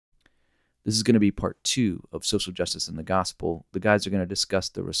This is going to be part 2 of Social Justice and the Gospel. The guys are going to discuss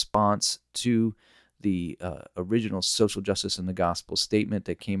the response to the original Social Justice and the Gospel statement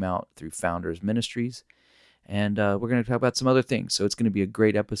that came out through Founders Ministries. And we're going to talk about some other things. So it's going to be a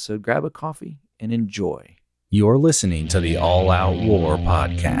great episode. Grab a coffee and enjoy. You're listening to the All Out War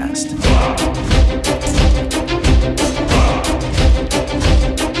podcast.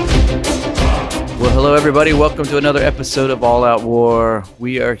 Well, hello, everybody. Welcome to another episode of All Out War.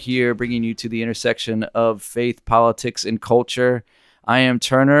 We are here bringing you to the intersection of faith, politics, and culture. I am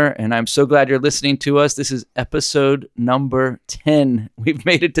Turner, and I'm so glad you're listening to us. This is episode number 10. We've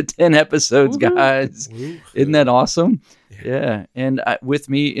made it to 10 episodes, guys. Isn't that awesome? Yeah. And with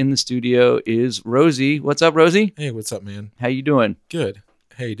me in the studio is Rosie. What's up, Rosie? Hey, what's up, man? How you doing? Good.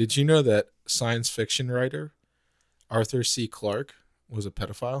 Hey, did you know that science fiction writer Arthur C. Clarke was a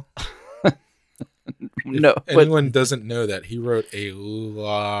pedophile? No. If anyone doesn't know that, he wrote a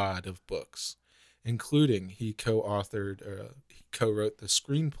lot of books, including he co-wrote the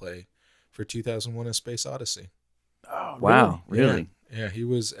screenplay for 2001: A Space Odyssey. Oh, wow. Really? Yeah, he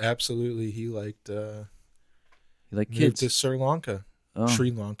was absolutely, he liked kids. Moved to Sri Lanka,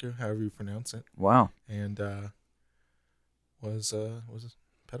 Sri Lanka, however you pronounce it. Wow. And was a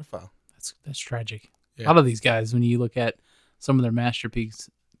pedophile. That's tragic. Yeah. A lot of these guys, when you look at some of their masterpieces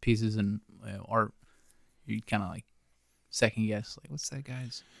and art, you kind of like second guess, like, what's that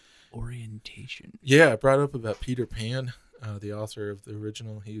guy's orientation? Yeah, I brought up about Peter Pan, the author of the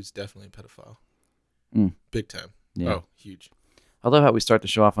original. He was definitely a pedophile. Big time. Yeah. Oh, huge. I love how we start the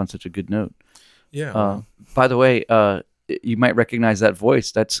show off on such a good note. Yeah. By the way, you might recognize that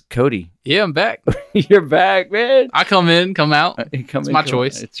voice. That's Cody. Yeah, I'm back. You're back, man. I come in, come out. It's my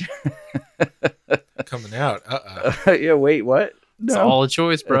choice. Coming out. Yeah, wait, what? It's all a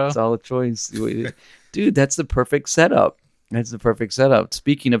choice, bro. It's all a choice. Dude, that's the perfect setup.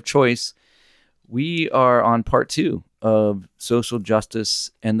 Speaking of choice, we are on part 2 of Social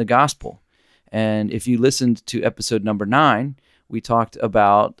Justice and the Gospel. And if you listened to episode number 9, we talked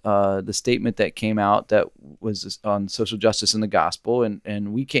about the statement that came out that was on social justice and the gospel,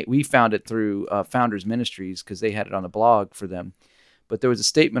 and we found it through Founders Ministries because they had it on the blog for them. But there was a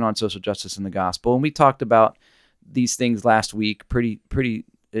statement on social justice and the gospel, and we talked about these things last week. Pretty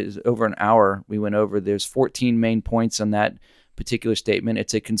is over an hour we went over. There's 14 main points on that particular statement.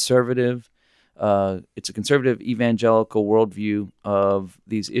 It's a conservative evangelical worldview of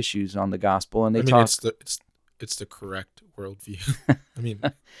these issues on the gospel, and it's the correct worldview. I mean,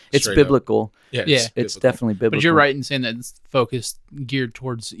 it's biblical. Yeah, it's definitely biblical. But you're right in saying that it's focused, geared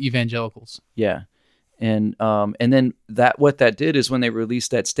towards evangelicals. Yeah, and then what that did is when they released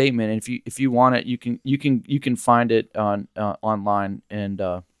that statement, and if you want it, you can find it on online and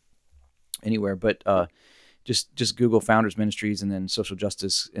anywhere. But just Google Founders Ministries and then Social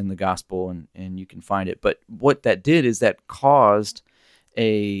Justice in the Gospel, and you can find it. But what that did is that caused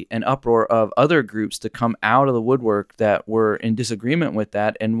an uproar of other groups to come out of the woodwork that were in disagreement with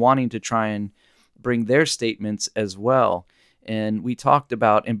that and wanting to try and bring their statements as well. And we talked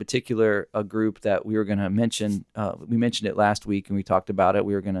about, in particular, a group that we were going to mention. We mentioned it last week, and we talked about it.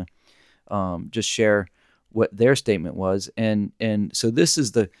 We were going to just share what their statement was. And so this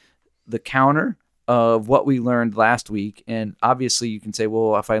is the counter of what we learned last week. And obviously, you can say,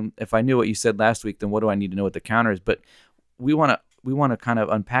 well, if I knew what you said last week, then what do I need to know what the counter is? But we want to kind of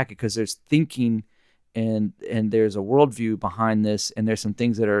unpack it because there's thinking and there's a worldview behind this, and there's some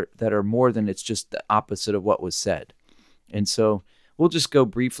things that are more than it's just the opposite of what was said. And so we'll just go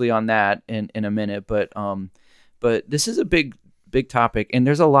briefly on that in a minute. But this is a big topic, and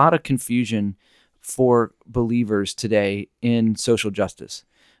there's a lot of confusion for believers today in social justice.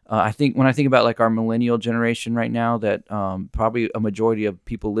 I think when I think about like our millennial generation right now, that probably a majority of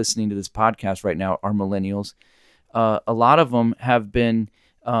people listening to this podcast right now are millennials. A lot of them have been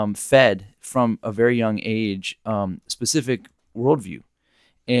fed from a very young age specific worldview.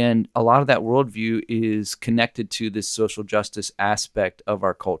 And a lot of that worldview is connected to this social justice aspect of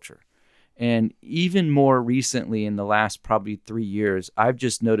our culture. And even more recently, in the last probably 3 years, I've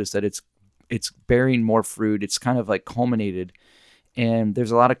just noticed that it's bearing more fruit. It's kind of like culminated. And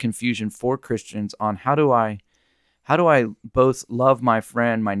there's a lot of confusion for Christians on how do I both love my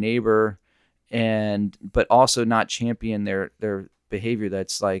friend, my neighbor, but also not champion their behavior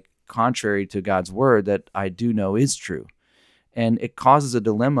that's like contrary to God's word that I do know is true. And it causes a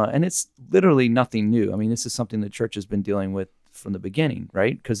dilemma, and it's literally nothing new. I mean, this is something the church has been dealing with from the beginning,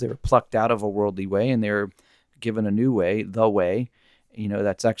 right? Because they were plucked out of a worldly way and they were given a new way, the way. You know,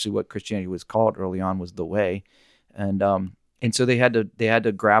 that's actually what Christianity was called early on, was the way. And so they had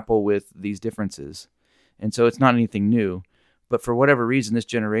to grapple with these differences. And so it's not anything new. But for whatever reason, this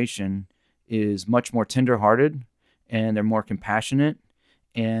generation is much more tenderhearted, and they're more compassionate.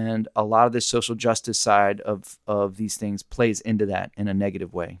 And a lot of the social justice side of these things plays into that in a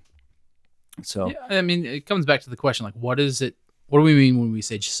negative way. So Yeah, I mean, it comes back to the question, like, what is it? What do we mean when we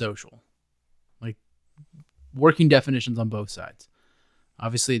say social? Like, working definitions on both sides.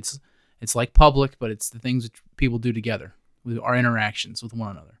 Obviously, it's like public, but it's the things that people do together, with our interactions with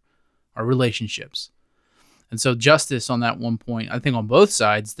one another, our relationships. And so justice on that one point, I think on both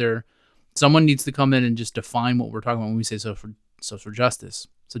sides, someone needs to come in and just define what we're talking about when we say social justice.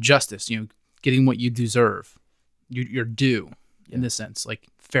 So justice, getting what you deserve, your due in this sense, like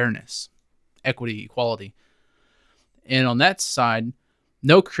fairness, equity, equality. And on that side,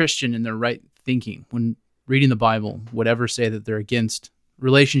 no Christian in their right thinking, when reading the Bible, would ever say that they're against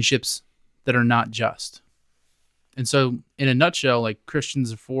relationships that are not just. And so, in a nutshell, like,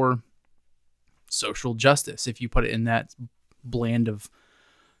 Christians are for social justice, if you put it in that blend of,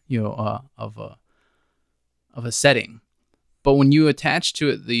 of a setting. But when you attach to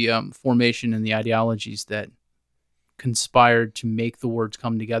it the formation and the ideologies that conspired to make the words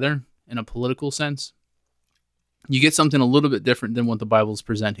come together in a political sense, you get something a little bit different than what the Bible is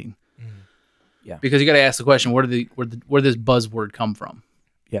presenting. Yeah. Because you got to ask the question, where did this buzzword come from?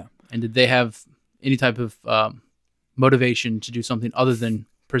 Yeah. And did they have any type of motivation to do something other than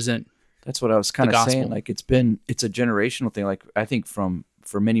present? That's what I was kind of saying. Like, it's a generational thing. Like, I think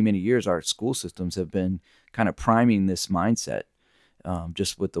for many, many years, our school systems have been kind of priming this mindset,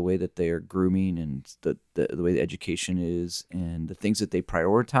 just with the way that they are grooming and the way the education is, and the things that they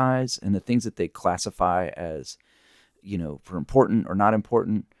prioritize and the things that they classify as, for important or not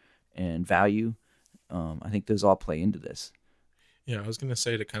important, and value. I think those all play into this. Yeah, I was going to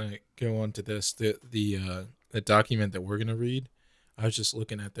say, to kind of go on to this, the document that we're going to read, I was just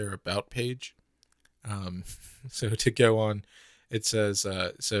looking at their about page. So to go on, it says,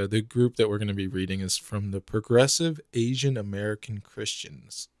 so the group that we're going to be reading is from the Progressive Asian American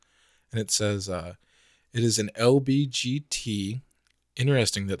Christians. And it says, it is an LBGT.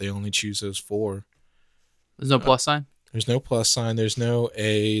 Interesting that they only choose those four. There's no plus sign? There's no plus sign. There's no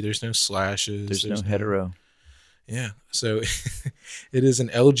A. There's no slashes. There's no hetero. Yeah. So it is an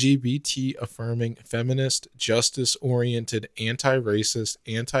LGBT affirming, feminist, justice oriented, anti-racist,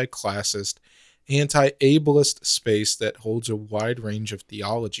 anti-classist, anti-ableist space that holds a wide range of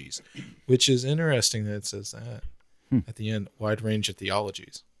theologies, which is interesting that it says that at the end, wide range of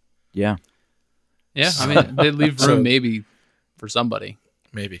theologies. Yeah. Yeah. I mean, they leave room maybe for somebody.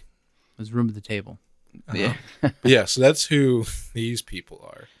 Maybe. There's room at the table. Yeah. Yeah. So that's who these people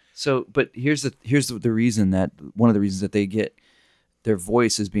are. So, but here's the reason that one of the reasons that they get their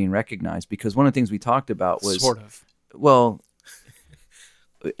voice is being recognized, because one of the things we talked about was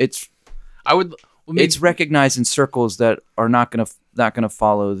it's recognized in circles that are not gonna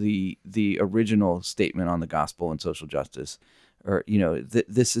follow the original statement on the gospel and social justice, or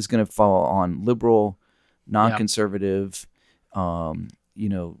this is gonna fall on liberal, non-conservative,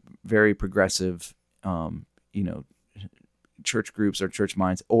 very progressive, church groups or church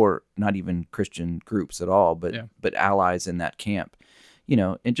minds, or not even Christian groups at all, but allies in that camp,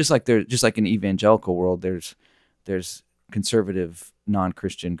 and just like in the evangelical world, there's conservative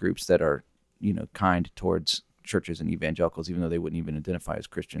non-Christian groups that are kind towards churches and evangelicals, even though they wouldn't even identify as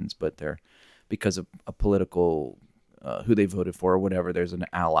Christians, but they're, because of a political who they voted for or whatever, there's an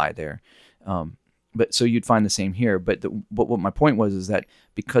ally there. But so you'd find the same here. But what my point was is that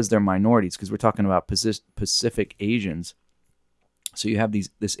because they're minorities, because we're talking about Pacific Asians, so you have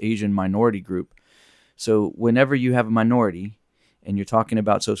this Asian minority group. So whenever you have a minority and you're talking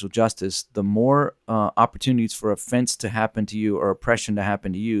about social justice, the more opportunities for offense to happen to you or oppression to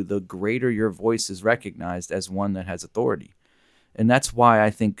happen to you, the greater your voice is recognized as one that has authority. And that's why I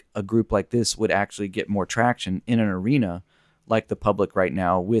think a group like this would actually get more traction in an arena like the public right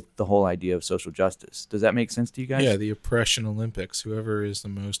now with the whole idea of social justice. Does that make sense to you guys? Yeah, the oppression Olympics, whoever is the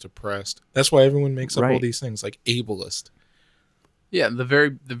most oppressed. That's why everyone makes up all these things, like ableist. Yeah, the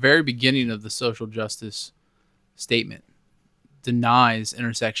very beginning of the social justice statement denies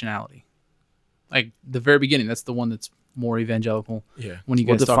intersectionality. Like, the very beginning, that's the one that's more evangelical. Yeah. When you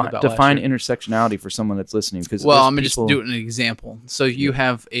guys talk about define intersectionality for someone that's listening, because I'm gonna just do it in an example. So you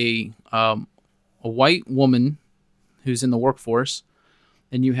have a white woman who's in the workforce,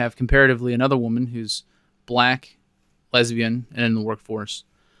 and you have comparatively another woman who's black, lesbian, and in the workforce.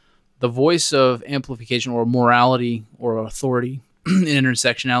 The voice of amplification or morality or authority in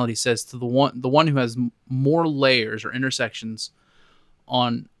intersectionality says to the one who has more layers or intersections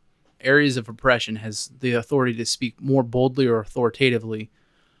on areas of oppression has the authority to speak more boldly or authoritatively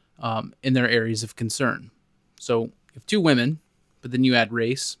in their areas of concern. So you have two women, but then you add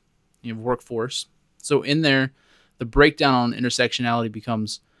race, you have workforce. So in there, the breakdown on intersectionality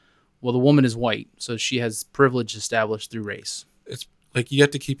becomes, well, the woman is white, so she has privilege established through race. It's like you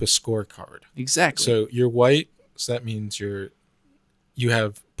have to keep a scorecard. Exactly. So you're white, so that means you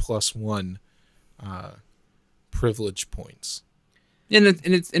have +1 privilege points. And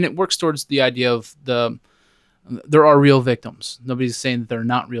it works towards the idea of there are real victims. Nobody's saying that they're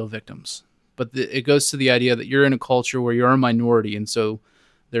not real victims, but it goes to the idea that you're in a culture where you're a minority, and so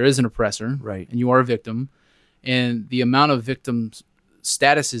there is an oppressor, Right. and you are a victim, and the amount of victim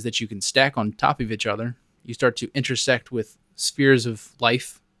statuses that you can stack on top of each other, you start to intersect with spheres of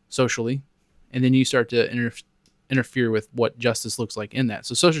life socially, and then you start to interfere with what justice looks like in that.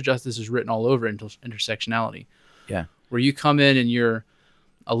 So social justice is written all over intersectionality. Yeah. Where you come in and you're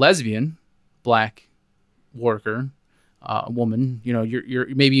a lesbian, black worker, a woman, you're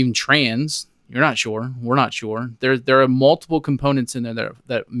maybe even trans. You're not sure. We're not sure. There are multiple components in there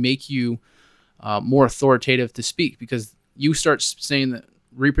that make you more authoritative to speak, because you start saying that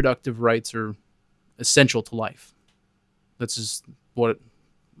reproductive rights are essential to life. That's just what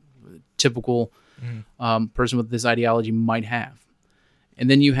a typical person with this ideology might have. And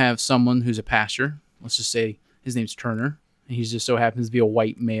then you have someone who's a pastor. Let's just say his name's Turner, and he just so happens to be a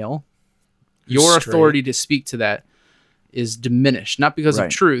white male. Your authority to speak to that is diminished, not because of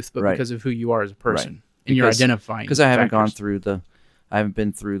truth, but because of who you are as a person, and you're identifying. Because I haven't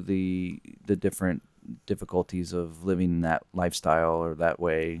been through the different difficulties of living that lifestyle or that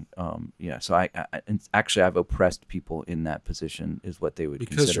way. So I've oppressed people in that position, is what they would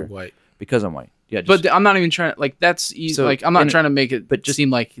consider. Because you're white. Because I'm white. Yeah. But I'm not even trying. Like that's easy. So I'm not trying to make it, but just seem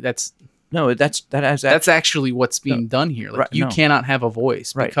like that's. No, that's actually what's being done here. Like you cannot have a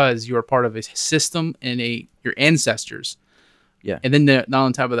voice because you are part of a system and your ancestors. Yeah. And then not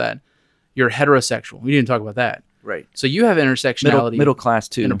on top of that, you're heterosexual. We didn't talk about that. Right. So you have intersectionality, middle class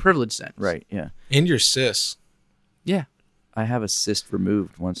too, in a privileged sense. Right. Yeah. And you're cis. Yeah. I have a cyst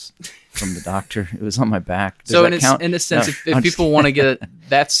removed once from the doctor. It was on my back. So in a sense, if people want to get it,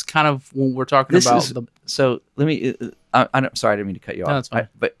 that's kind of when we're talking about. So let me. I'm sorry, I didn't mean to cut you off. No, that's fine.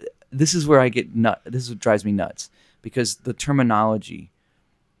 But this is where I get this is what drives me nuts, because the terminology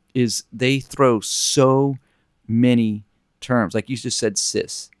is, they throw so many terms. Like you just said,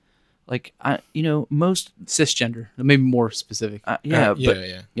 cis. Like most cisgender, maybe more specific.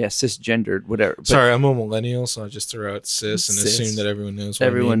 Cisgendered, whatever. But, sorry, I'm a millennial, so I just throw out cis and assume that everyone knows what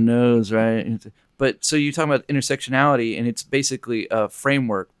everyone I mean. knows, right? But so you're talking about intersectionality, and it's basically a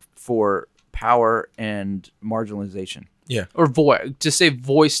framework for power and marginalization. Yeah. Or just say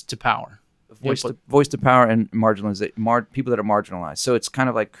voice to power. Voice to power and marginalization. People that are marginalized. So it's kind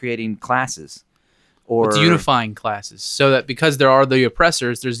of like creating classes. Or it's unifying classes, so that because there are the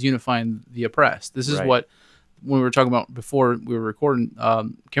oppressors, there's unifying the oppressed. This is what, when we were talking about before we were recording,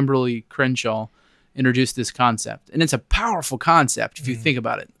 Kimberly Crenshaw introduced this concept, and it's a powerful concept if you think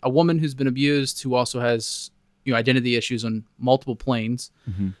about it. A woman who's been abused, who also has identity issues on multiple planes.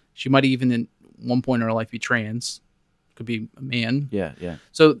 Mm-hmm. She might even at one point in her life be trans, could be a man. Yeah, yeah.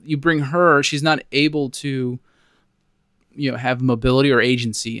 So you bring her, she's not able to have mobility or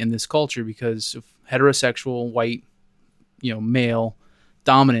agency in this culture because of heterosexual white male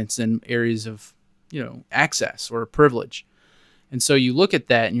dominance in areas of access or privilege. And so you look at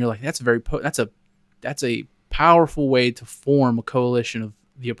that and you're like, that's a powerful way to form a coalition of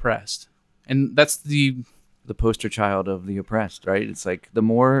the oppressed. And that's the poster child of the oppressed, right? It's like the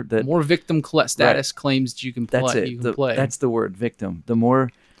more victim status claims you can play. That's it. You can play. That's the word, victim. The more,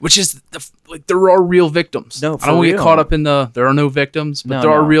 which is there are real victims. No, I don't want to get caught up in there are no victims, but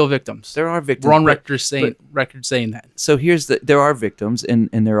there are real victims. There are victims. We're on record saying that. So there are victims, and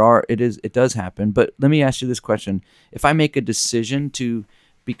it does happen. But let me ask you this question: if I make a decision to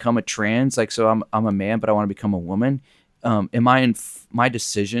become a trans, like, so I'm a man, but I want to become a woman, am I in my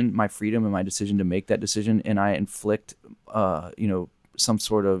decision, my freedom, and my decision to make that decision, and I inflict some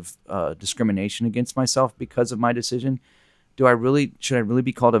sort of discrimination against myself because of my decision? Should I really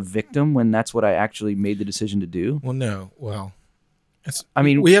be called a victim when that's what I actually made the decision to do? Well, no. Well,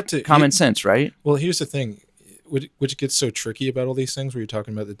 we have to common sense, right? Well, here's the thing, which gets so tricky about all these things, where you're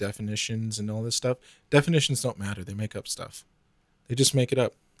talking about the definitions and all this stuff. Definitions don't matter. They make up stuff. They just make it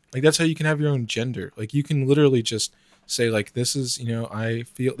up. Like, that's how you can have your own gender. Like, you can literally just say, like, this is, I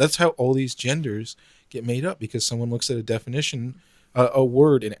feel. That's how all these genders get made up, because someone looks at a definition, a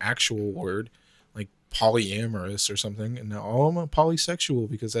word, an actual word, like polyamorous or something, and now, I'm a polysexual,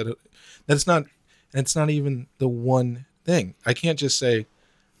 because that's not even the one thing. I can't just say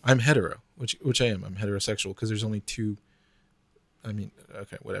I'm hetero, which I am. I'm heterosexual, because there's only two. I mean,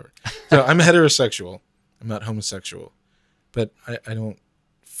 okay, whatever. So I'm heterosexual. I'm not homosexual, but I don't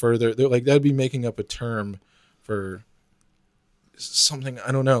further. They're like that'd be making up a term for something.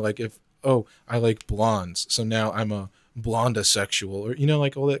 I don't know. Like if I like blondes, so now I'm a blondasexual, or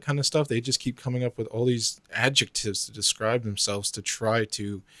like all that kind of stuff. They just keep coming up with all these adjectives to describe themselves to try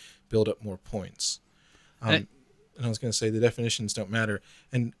to build up more points. And I was going to say the definitions don't matter,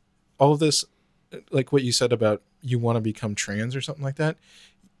 and all of this, like what you said about you want to become trans or something like that.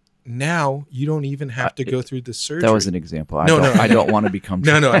 Now you don't even have to go through the surgery. That was an example. I don't want to become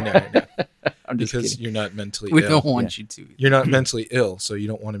trans. No, I know. I'm just because kidding. you're not mentally We ill. don't want you to. You're not mentally ill, so you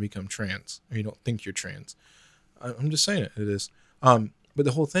don't want to become trans, or you don't think you're trans. I'm just saying it is. But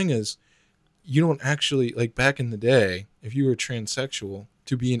the whole thing is, you don't actually, like back in the day, if you were transsexual,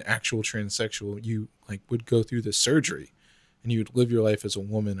 to be an actual transsexual, you like would go through the surgery, and you would live your life as a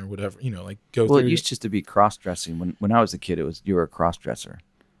woman or whatever. Like go through. Well, it used just to be cross-dressing. When I was a kid, you were a cross-dresser.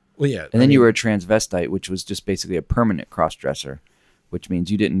 Well, yeah. And then you were a transvestite, which was just basically a permanent cross-dresser, which means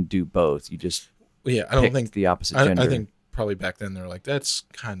you didn't do both. You just I don't picked think the opposite gender. I think probably back then they're like, that's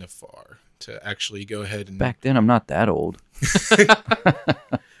kind of far to actually go ahead and. Back then, I'm not that old.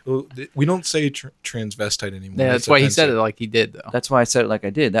 Well, we don't say transvestite anymore. Yeah, that's why he said it like he did, though. That's why I said it like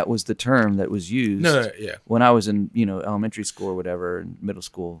I did. That was the term that was used. No, yeah. When I was in elementary school or whatever, in middle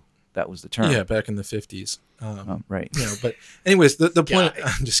school, that was the term. Yeah, back in the 50s. Right. But anyways, the point.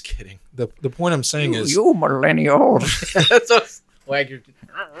 I'm just kidding. The point I'm saying is you millennials. That's what wag your.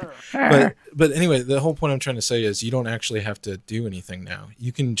 But anyway, the whole point I'm trying to say is you don't actually have to do anything now.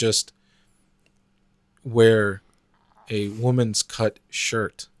 You can just wear a woman's cut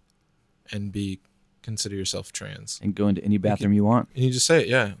shirt and consider yourself trans And go into any bathroom you want. and you just say it.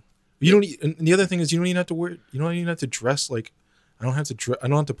 Yeah, you don't. And the other thing is you don't even have to wear. You don't even have to dress like. I don't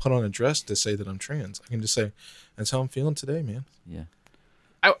have to put on a dress to say that I'm trans. I can just say that's how I'm feeling today, man. Yeah.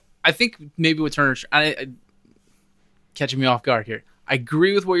 I think maybe what Turner catching me off guard here. I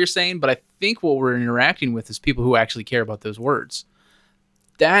agree with what you're saying, but I think what we're interacting with is people who actually care about those words.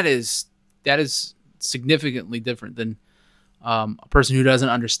 That is significantly different than a person who doesn't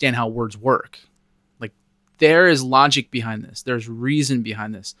understand how words work. Like there is logic behind this. There's reason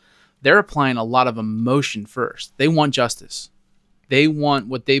behind this. They're applying a lot of emotion first. They want justice. They want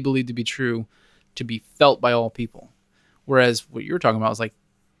what they believe to be true to be felt by all people. Whereas what you're talking about is like,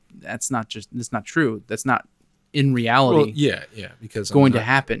 that's not true. That's not in reality. Well, yeah, because going to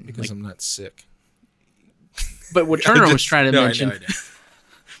happen. Because I'm not sick. But what Turner was trying to mention, I know.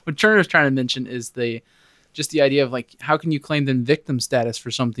 what Turner was trying to mention is the idea of like, how can you claim then victim status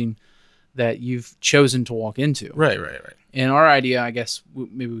for something that you've chosen to walk into? Right. And our idea, I guess,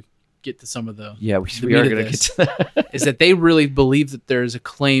 maybe we get to some of the Yeah, we meat are of going to get this, to that. is that they really believe that there's a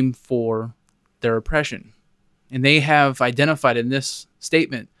claim for their oppression. And they have identified in this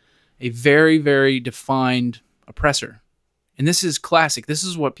statement a very, very defined oppressor. And this is classic. This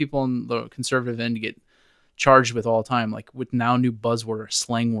is what people on the conservative end get charged with all the time, like with now new buzzword or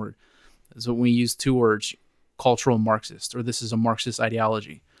slang word. Is when we use two words, cultural Marxist, or this is a Marxist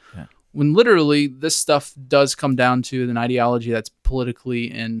ideology. Yeah. When literally this stuff does come down to an ideology that's politically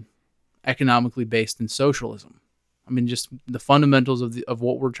and economically based in socialism. I mean, just the fundamentals of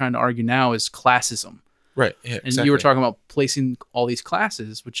what we're trying to argue now is classism. Right. Yeah. And you were talking about placing all these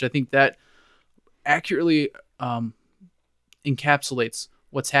classes, which I think that accurately encapsulates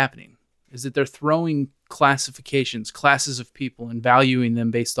what's happening. Is that they're throwing classifications, classes of people, and valuing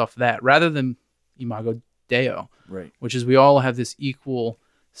them based off that, rather than imago Dei, Right. which is we all have this equal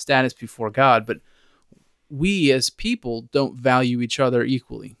status before God, but we as people don't value each other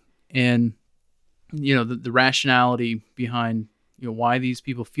equally. And the rationality behind why these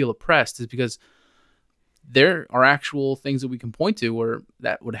people feel oppressed is because there are actual things that we can point to where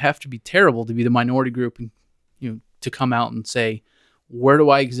that would have to be terrible to be the minority group and to come out and say, where do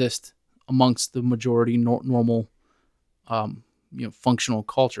I exist amongst the majority normal functional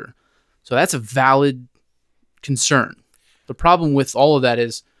culture? So that's a valid concern. The problem with all of that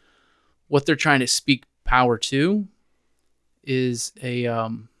is what they're trying to speak power to is a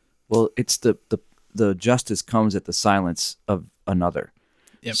Well, it's the justice comes at the silence of another.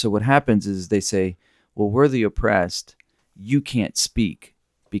 Yep. So what happens is they say, well, we're the oppressed. You can't speak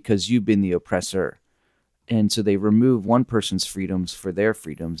because you've been the oppressor. And so they remove one person's freedoms for their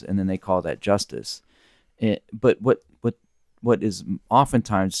freedoms, and then they call that justice. But what is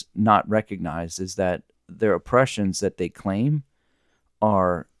oftentimes not recognized is that their oppressions that they claim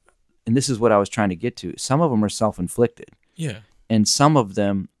are, and this is what I was trying to get to, some of them are self-inflicted. Yeah. And some of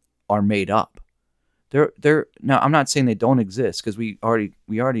them are made up. They're now, I'm not saying they don't exist, because we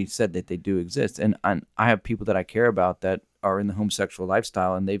already said that they do exist, and I have people that I care about that are in the homosexual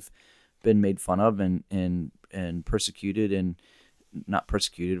lifestyle, and they've been made fun of and persecuted, and not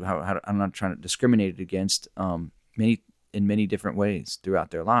persecuted. I'm not trying to discriminate against in many different ways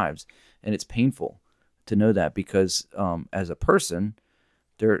throughout their lives, and it's painful to know that because as a person,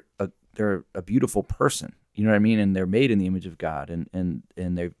 they're a beautiful person. You know what I mean? And they're made in the image of God, and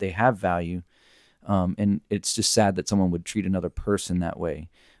they have value. And it's just sad that someone would treat another person that way.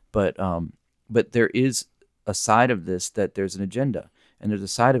 But there is a side of this that there's an agenda, and there's a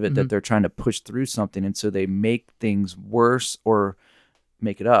side of it that they're trying to push through something, and so they make things worse or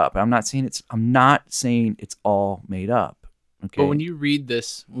make it up. I'm not saying it's all made up. Okay. But when you read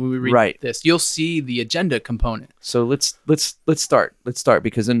this, when we read this, you'll see the agenda component. So let's start. Let's start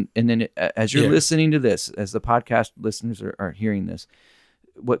because then as you're listening to this, as the podcast listeners are hearing this,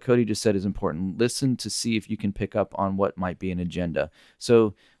 what Cody just said is important. Listen to see if you can pick up on what might be an agenda.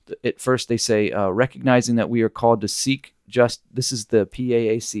 So at first they say, recognizing that we are called to seek this is the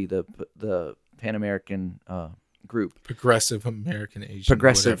PAAC, the Pan American group. Progressive American Asian.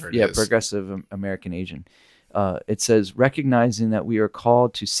 Progressive American Asian. It says, recognizing that we are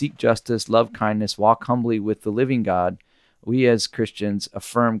called to seek justice, love kindness, walk humbly with the living God, we as Christians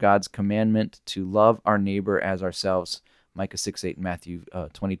affirm God's commandment to love our neighbor as ourselves. Micah 6:8, Matthew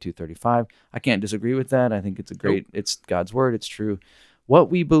 22:35. I can't disagree with that. I think it's God's word. It's true. What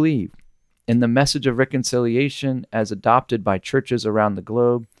we believe in the message of reconciliation as adopted by churches around the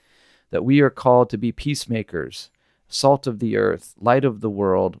globe, that we are called to be peacemakers, salt of the earth, light of the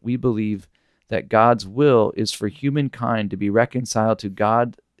world. We believe that God's will is for humankind to be reconciled to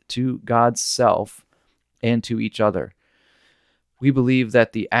God's self, and to each other. We believe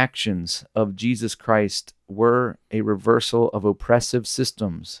that the actions of Jesus Christ were a reversal of oppressive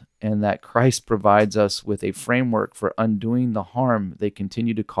systems, and that Christ provides us with a framework for undoing the harm they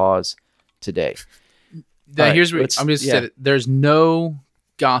continue to cause today. Here's what I'm just saying. There's no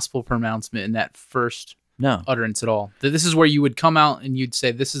gospel pronouncement in that first utterance at all. This is where you would come out and you'd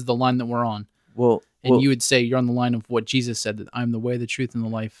say, this is the line that we're on. You would say you're on the line of what Jesus said, that I'm the way, the truth, and the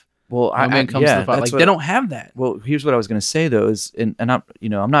life. Well, man comes to the Father. Like, they don't have that. Well, here's what I was going to say though is, and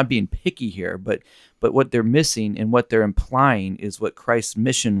I'm not being picky here, but what they're missing and what they're implying is what Christ's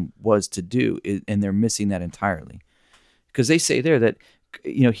mission was to do, and they're missing that entirely, because they say there that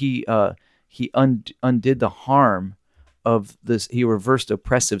he undid the harm of this. He reversed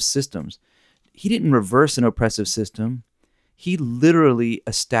oppressive systems. He didn't reverse an oppressive system. He literally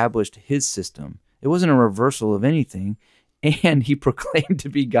established his system. It wasn't a reversal of anything. And he proclaimed to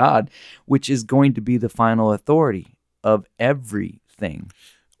be God, which is going to be the final authority of everything.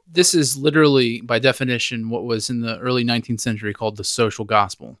 This is literally, by definition, what was in the early 19th century called the social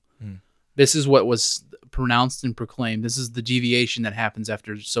gospel. This is what was pronounced and proclaimed. This is the deviation that happens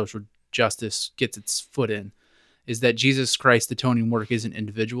after social justice gets its foot in, is that Jesus Christ's atoning work isn't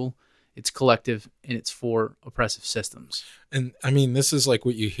individual. It's collective, and it's for oppressive systems. And I mean, this is like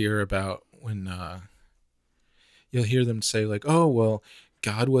what you hear about when you'll hear them say like, oh, well,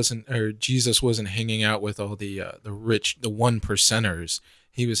 Jesus wasn't hanging out with all the rich, the 1%ers.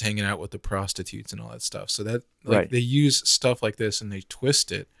 He was hanging out with the prostitutes and all that stuff. So that they use stuff like this and they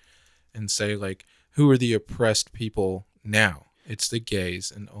twist it and say like, who are the oppressed people now? It's the gays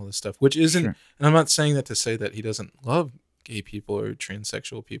and all this stuff, which isn't, and I'm not saying that to say that he doesn't love gay people or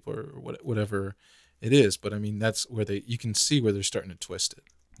transsexual people or whatever it is, but I mean, that's where you can see where they're starting to twist it.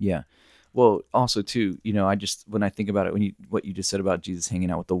 Yeah. Well, also too, when I think about it, what you just said about Jesus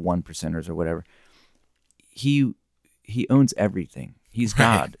hanging out with the 1%ers or whatever, he owns everything. He's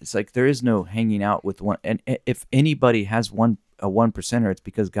God. It's like there is no hanging out with one. And if anybody has a 1%er, it's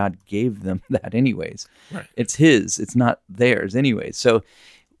because God gave them that anyways. Right. It's his. It's not theirs anyways. So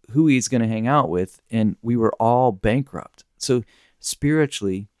who he's going to hang out with, and we were all bankrupt. So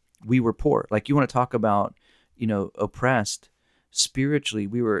spiritually, we were poor. Like you want to talk about, oppressed. Spiritually,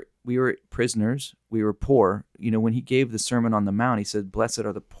 we were prisoners. We were poor. When he gave the Sermon on the Mount, he said, "Blessed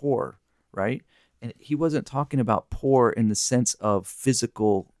are the poor," right? And he wasn't talking about poor in the sense of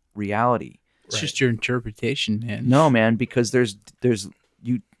physical reality. It's just your interpretation, man. No, man, because there's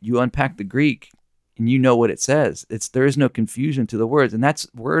you unpack the Greek and you know what it says. There is no confusion to the words, and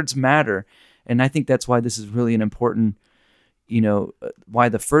words matter. And I think that's why this is really an important, why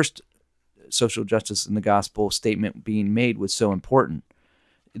the first social justice in the gospel statement being made was so important.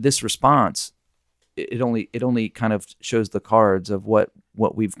 This response, it only kind of shows the cards of what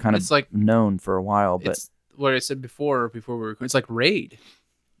we've kind of known for a while. But it's what I said before we were, it's like raid.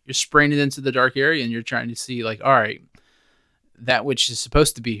 You're spraying it into the dark area and you're trying to see like, all right, that which is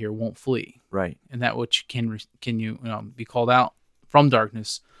supposed to be here won't flee. Right. And that which can be called out from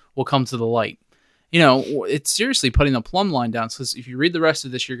darkness will come to the light. It's seriously putting a plumb line down. So if you read the rest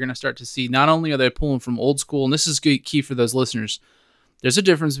of this, you're going to start to see not only are they pulling from old school, and this is key for those listeners, There's a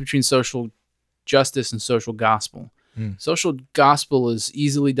difference between social justice and social gospel. Social gospel is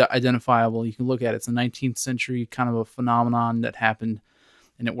easily identifiable. You can look at it. It's a 19th century kind of a phenomenon that happened,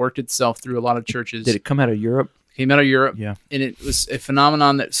 and it worked itself through a lot of churches. Did it come out of Europe? It came out of Europe. Yeah. And it was a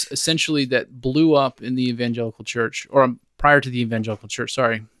phenomenon that's essentially that blew up in the evangelical church, or prior to the evangelical church,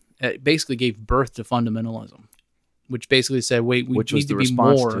 sorry. It basically gave birth to fundamentalism, which basically said, wait, we Which need was the to be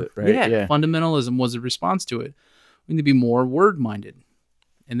response more. to it, right? Yeah, fundamentalism was a response to it. We need to be more word-minded.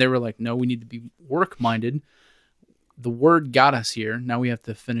 And they were like, no, we need to be work-minded. The word got us here. Now we have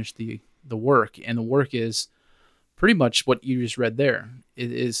to finish the work. And the work is pretty much what you just read there.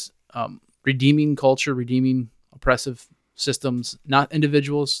 It is redeeming culture, redeeming oppressive systems, not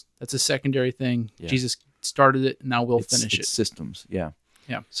individuals. That's a secondary thing. Yeah. Jesus started it, and now we'll finish it. It's systems, yeah.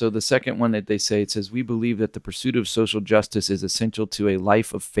 Yeah. So the second one that they say, it says, we believe that the pursuit of social justice is essential to a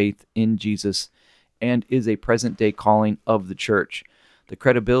life of faith in Jesus and is a present-day calling of the church. The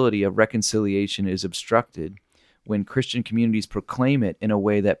credibility of reconciliation is obstructed when Christian communities proclaim it in a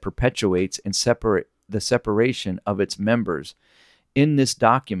way that perpetuates and the separation of its members. In this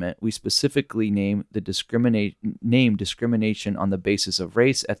document, we specifically name discrimination on the basis of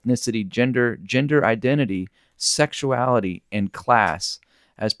race, ethnicity, gender identity, sexuality, and class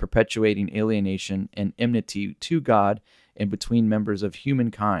as perpetuating alienation and enmity to God and between members of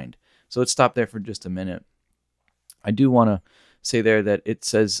humankind. So let's stop there for just a minute. I do want to say there that it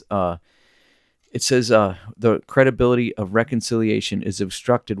says the credibility of reconciliation is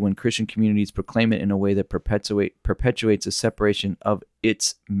obstructed when Christian communities proclaim it in a way that perpetuates a separation of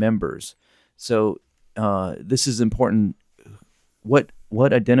its members. So this is important. What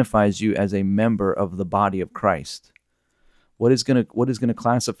identifies you as a member of the body of Christ? What is going to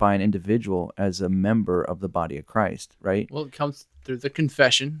classify an individual as a member of the body of Christ, right? Well, it comes through the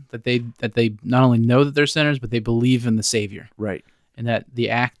confession that they not only know that they're sinners, but they believe in the Savior. Right. And that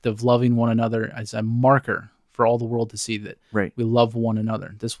the act of loving one another is a marker for all the world to see that we love one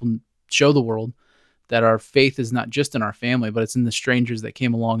another. This will show the world that our faith is not just in our family, but it's in the strangers that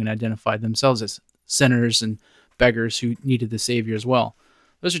came along and identified themselves as sinners and beggars who needed the Savior as well.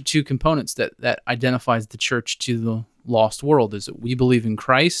 Those are two components that identifies the church to the lost world, is that we believe in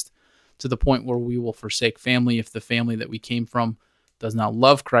Christ to the point where we will forsake family. If the family that we came from does not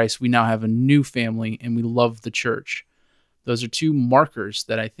love Christ, we now have a new family and we love the church. Those are two markers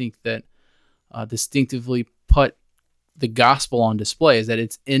that I think that distinctively put the gospel on display, is that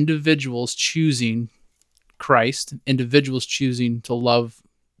it's individuals choosing Christ, individuals choosing to love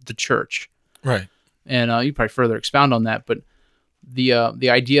the church. Right. And you probably further expound on that, but the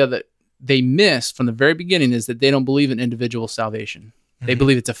idea that they miss from the very beginning is that they don't believe in individual salvation. Mm-hmm. They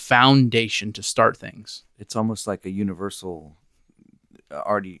believe it's a foundation to start things. It's almost like a universal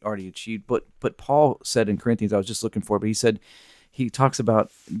already achieved. But Paul said in Corinthians, I was just looking for, but he talks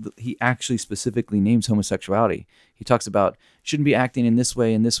about, he actually specifically names homosexuality. He talks about shouldn't be acting in this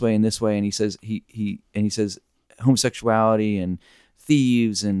way, in this way, in this way, and he says he says homosexuality and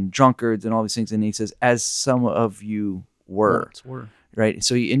thieves and drunkards and all these things, and he says, as some of you were. Right?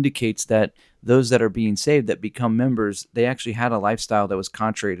 So he indicates that those that are being saved, that become members, they actually had a lifestyle that was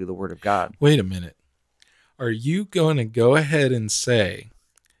contrary to the Word of God. Wait a minute. Are you going to go ahead and say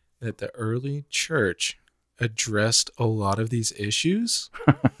that the early church addressed a lot of these issues?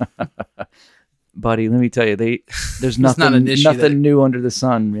 Buddy, let me tell you, there's nothing new under the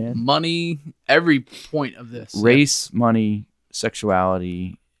sun, man. Money, every point of this. Race, money,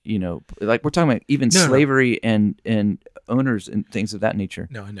 sexuality, like we're talking about even slavery and owners and things of that nature.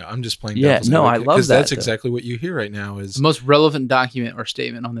 No, I know. I'm just playing. Yeah, no, I love that. Because that's exactly what you hear right now. Is the most relevant document or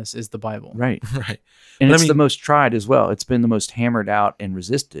statement on this is the Bible. Right. Right. And it's the most tried as well. It's been the most hammered out and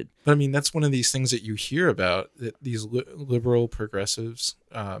resisted. But I mean, that's one of these things that you hear about that these liberal progressives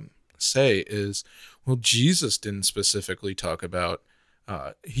say is, well, Jesus didn't specifically talk about,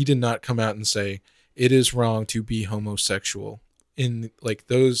 he did not come out and say, it is wrong to be homosexual. In like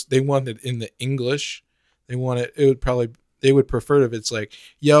those, they wanted in the English, they would prefer if it's like,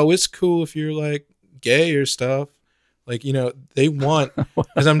 yo, it's cool if you're like gay or stuff. Like, they want,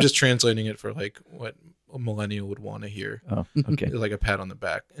 because I'm just translating it for like what a millennial would want to hear. Oh, okay. Like a pat on the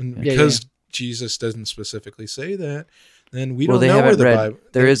back. And because Jesus doesn't specifically say that, then we don't know haven't where the read. Bible.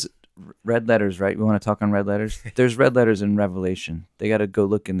 There is red letters, right? We want to talk on red letters. There's red letters in Revelation. They got to go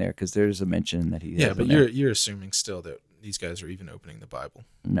look in there because there's a mention that he. Yeah, but you're assuming still that these guys are even opening the Bible.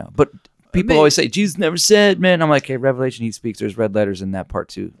 No, but people always say Jesus never said, man. I'm like, hey, Revelation, he speaks. There's red letters in that part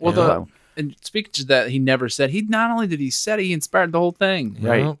too. Well, and speaking to that, he never said. He not only did he said it, he inspired the whole thing.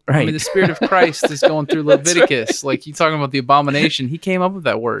 Right. I mean, the Spirit of Christ is going through Leviticus. Right. Like you talking about the abomination. He came up with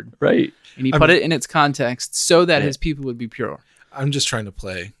that word. Right. And he put it in its context so that his people would be pure. I'm just trying to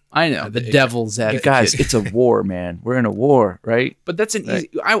play. I know the devil's advocate. Guys, it's a war, man. We're in a war, right? But that's an Right.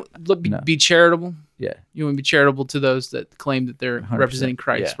 easy. Be charitable. Yeah. You want to be charitable to those that claim that they're 100%. representing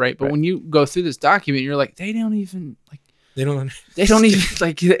Christ, Yeah, right? But right. when you go through this document, you're like, they don't even like. They don't. They don't even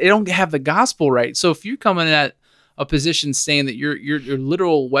like. They don't have the gospel right. So if you're coming at a position saying that your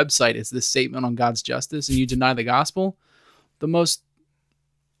literal website is this statement on God's justice, and you deny the gospel, the most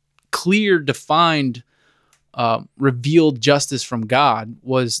clear, defined, revealed justice from God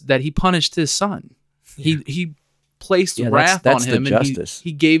was that He punished His Son. Yeah. He placed Yeah, wrath that's on the him, justice. and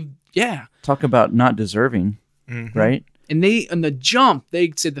he gave Talk about not deserving, Mhm. right? And they in the jump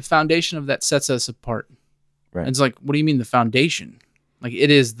they said the foundation of that sets us apart. Right. And it's like, what do you mean the foundation? Like it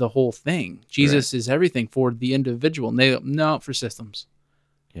is the whole thing. Jesus is everything for the individual. And they no for systems.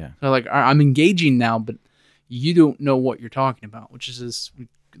 Yeah. They're like, I'm engaging now, but you don't know what you're talking about. Which is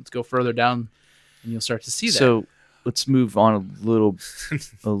let's go further down, and you'll start to see that. So let's move on a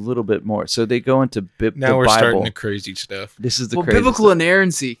little bit more. So they go into Now the we're Bible. starting the crazy stuff. This is the well, crazy biblical stuff.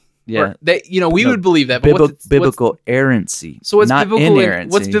 inerrancy. Yeah. Or they, we No, would believe that. But biblical errancy. so what's not biblical?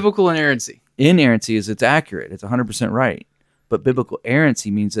 inerrancy. What's biblical inerrancy? Inerrancy is it's accurate. It's 100% right. But biblical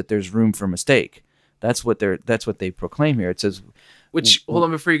errancy means that there's room for mistake. That's what they proclaim here. It says, Which hold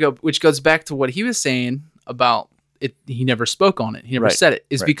on before you go. Which goes back to what he was saying about it. He never spoke on it. He never Right, said it.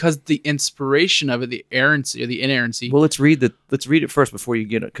 Is right. because the inspiration of it, the errancy or the inerrancy. well, let's read it first before you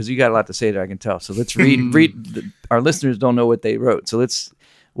get it, because you got a lot to say there. I can tell. So let's read. Our listeners don't know what they wrote. So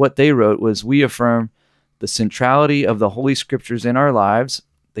what they wrote was, we affirm the centrality of the Holy Scriptures in our lives.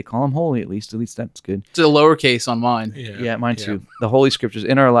 They call them holy, at least that's good. It's a lowercase on mine. Yeah, mine too. The Holy Scriptures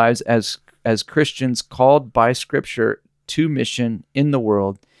in our lives as Christians called by Scripture to mission in the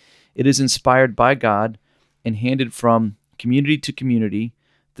world. It is inspired by God and handed from community to community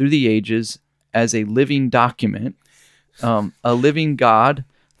through the ages as a living document, a living God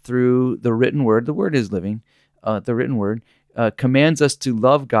through the written word. The word is living. The written word commands us to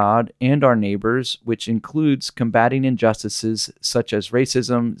love God and our neighbors, which includes combating injustices such as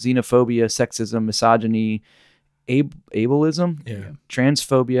racism, xenophobia, sexism, misogyny, ableism,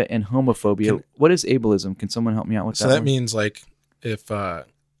 transphobia, and homophobia. What is ableism? Can someone help me out with that? So that one? means like if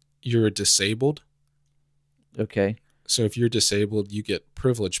you're disabled. Okay. So if you're disabled, you get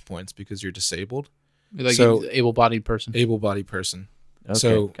privilege points because you're disabled. Like So- an able-bodied person. Able-bodied person. Okay.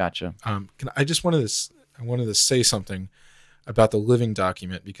 So- Gotcha. I wanted to say something about the living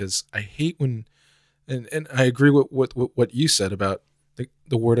document, because I hate when, and I agree with what you said about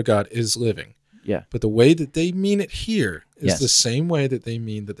the Word of God is living. Yeah. But the way that they mean it here is Yes. the same way that they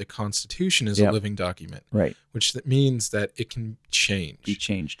mean that the Constitution is Yep. a living document, Right. which that means that it can change. Be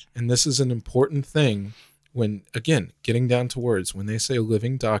changed. And this is an important thing when, again, getting down to words, when they say a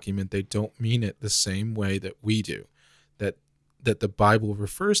living document, they don't mean it the same way that we do, that the Bible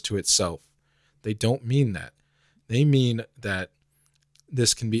refers to itself. They don't mean that. They mean that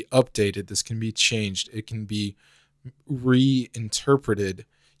this can be updated, this can be changed, it can be reinterpreted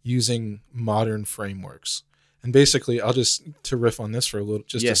using modern frameworks. And basically, I'll just to riff on this for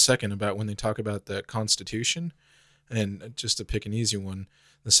a second about when they talk about the Constitution, and just to pick an easy one,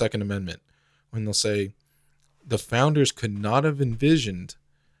 the Second Amendment, when they'll say the founders could not have envisioned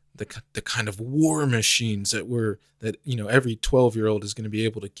the kind of war machines that every 12-year-old is going to be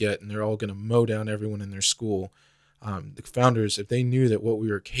able to get, and they're all going to mow down everyone in their school. The founders, if they knew that what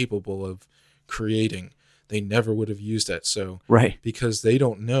we were capable of creating, they never would have used that. So Right. because they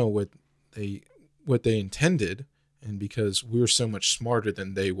don't know what they intended, and because we're so much smarter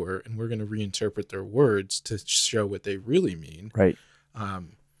than they were, and we're going to reinterpret their words to show what they really mean. Right.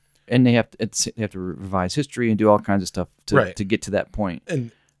 And they have to revise history and do all kinds of stuff to get to that point.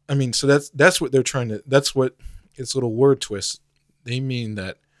 And I mean, so that's what they're trying to. That's what it's a little word twist. They mean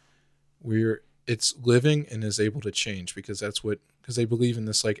that it's living and is able to change, because they believe in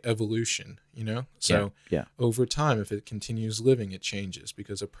this like evolution, So Yeah. over time, if it continues living, it changes,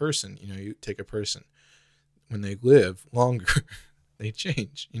 because a person, you take a person, when they live longer, they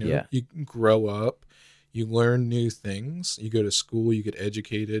change. Yeah. You grow up, you learn new things, you go to school, you get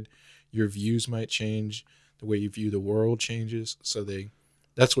educated, your views might change, the way you view the world changes. So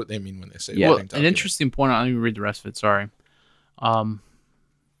that's what they mean when they say Yeah. Well, living an document. interesting point. I'll even read the rest of it. Sorry.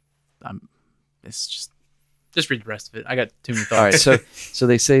 It's just read the rest of it. I got too many thoughts. All right, so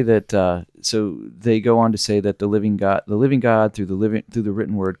they say that. So they go on to say that the living God through the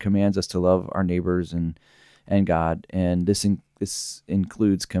written word commands us to love our neighbors and God, and this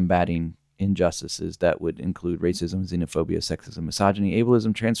includes combating injustices that would include racism, xenophobia, sexism, misogyny,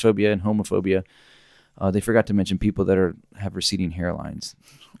 ableism, transphobia, and homophobia. They forgot to mention people that have receding hairlines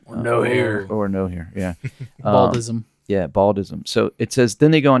Or no hair. or no hair. Yeah, Baldism. Yeah, baldism. So it says,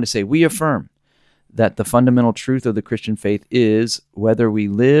 then they go on to say, we affirm that the fundamental truth of the Christian faith is whether we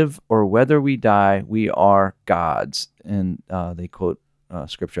live or whether we die, we are God's. And they quote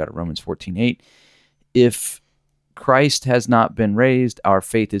scripture out of Romans 14:8. If Christ has not been raised, our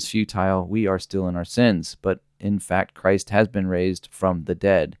faith is futile. We are still in our sins. But in fact, Christ has been raised from the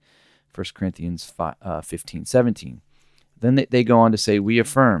dead. 1 Corinthians 15:17. Then they go on to say, we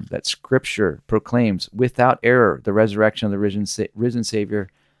affirm that Scripture proclaims without error the resurrection of the risen Savior,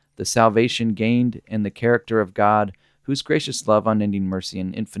 the salvation gained, and the character of God, whose gracious love, unending mercy,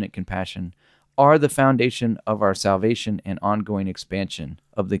 and infinite compassion are the foundation of our salvation and ongoing expansion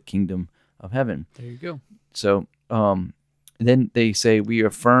of the kingdom of heaven. There you go. So then they say, we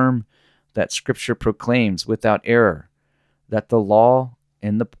affirm that Scripture proclaims without error that the law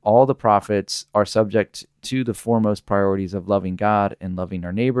and all the prophets are subject to the foremost priorities of loving God and loving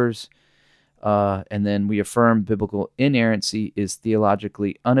our neighbors. And then we affirm biblical inerrancy is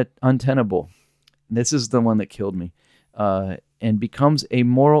theologically untenable. This is the one that killed me. And becomes a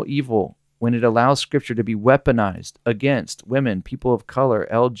moral evil when it allows Scripture to be weaponized against women, people of color,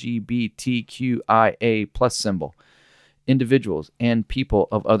 LGBTQIA plus symbol, individuals, and people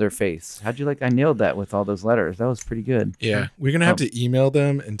of other faiths. How'd you like? I nailed that with all those letters. That was pretty good. Yeah, we're gonna have to email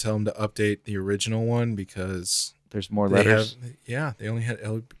them and tell them to update the original one because there's more letters. They only had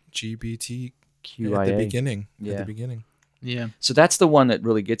LGBTQIA QIA. at the beginning. Yeah. At the beginning. Yeah. So that's the one that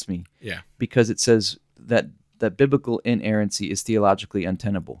really gets me. Yeah. Because it says that biblical inerrancy is theologically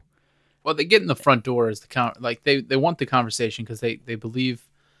untenable. Well, they get in the front door as they want the conversation because they believe,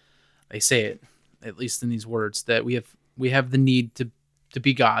 they say it, at least in these words, that we have the need to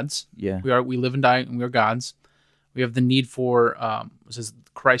be gods. Yeah. We live and die and we are gods. We have the need for it says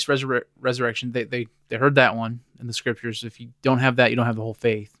Christ's resurrection. They heard that one in the scriptures. If you don't have that, you don't have the whole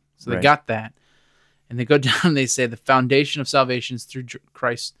faith. So they got that. And they go down and they say the foundation of salvation is through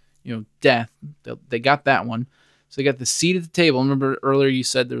Christ's death. They got that one. So they got the seat at the table. Remember earlier you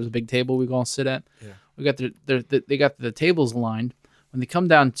said there was a big table we all sit at? Yeah. We got they got the tables aligned. When they come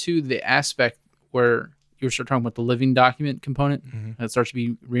down to the aspect where you start talking about the living document component, that starts to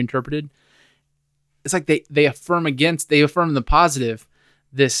be reinterpreted. It's like they affirm the positive,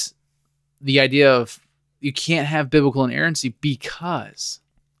 the idea of you can't have biblical inerrancy because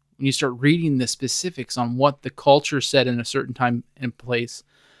when you start reading the specifics on what the culture said in a certain time and place,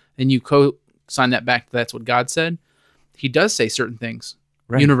 then you co-sign that back to that's what God said. He does say certain things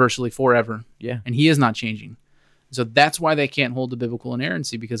universally forever. Yeah. And he is not changing. So that's why they can't hold the biblical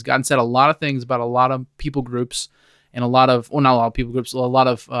inerrancy, because God said a lot of things about a lot of people groups and not a lot of people groups, a lot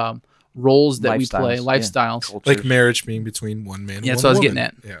of roles that we play, lifestyles. Yeah. Like marriage being between one man and that's one what I was woman.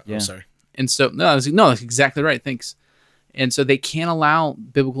 getting at. Yeah. I'm sorry. And so, that's exactly right. Thanks. And so they can't allow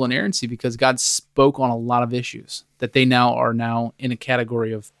biblical inerrancy because God spoke on a lot of issues that they are now in a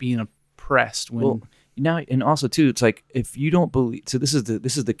category of being oppressed. And also too, it's like if you don't believe. So this is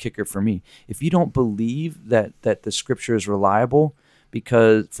the kicker for me. If you don't believe that the Scripture is reliable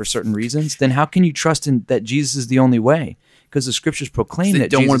because for certain reasons, then how can you trust in that Jesus is the only way? Because the Scriptures proclaim that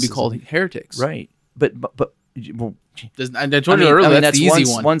don't Jesus want to be called heretics, right? But well, I told you earlier that's the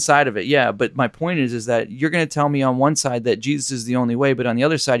easy one side of it, yeah. But my point is that you're going to tell me on one side that Jesus is the only way, but on the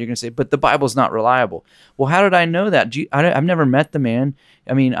other side you're going to say, but the Bible's not reliable. Well, how did I know that? I've never met the man.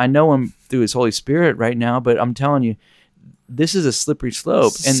 I mean, I know him through his Holy Spirit right now, but I'm telling you, this is a slippery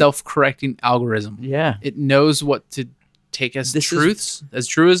slope. And self-correcting algorithm. Yeah, it knows what to take as truths, as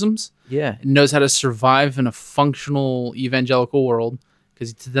truisms. Yeah, it knows how to survive in a functional evangelical world.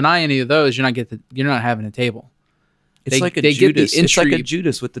 Because to deny any of those, you're not having a table. It's like a Judas. It's like a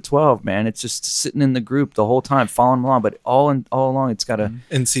Judas with the 12, man. It's just sitting in the group the whole time, following along. But all along, it's got to.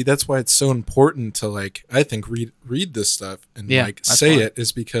 And see, that's why it's so important to I think read this stuff and say it,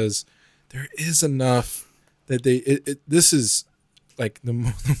 is because there is enough that this is like the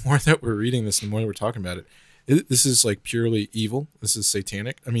more that we're reading this, the more that we're talking about it. This is like purely evil. This is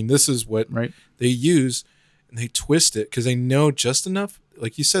satanic. I mean, this is what they use, and they twist it because they know just enough.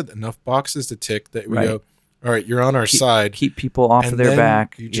 Like you said, enough boxes to tick that we go, all right, you're on our side. Keep people off of their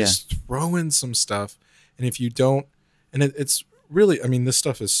back. You just throw in some stuff. And if you don't, and it's really, I mean, this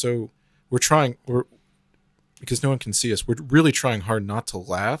stuff is so, because no one can see us, we're really trying hard not to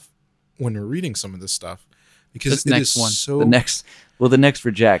laugh when we're reading some of this stuff. Because the next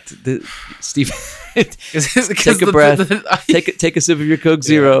for Jack. Steve, take a breath. Take a sip of your Coke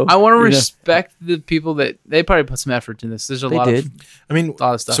Zero. I want to respect the people that they probably put some effort into this. There's a lot of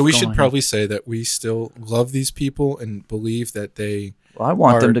stuff. So we should probably say that we still love these people and believe that they. Well, I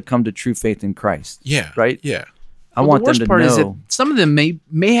want them to come to true faith in Christ. Yeah. Right. Yeah. I want them to know. Is that some of them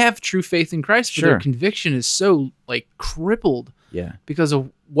may have true faith in Christ, but Sure. their conviction is so like crippled Yeah. because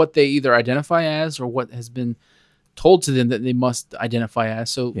of what they either identify as or what has been told to them that they must identify as.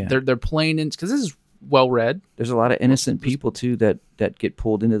 So Yeah. they're playing in, because this is well read. There's a lot of innocent people too that get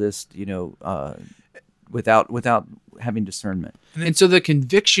pulled into this, without having discernment. And so the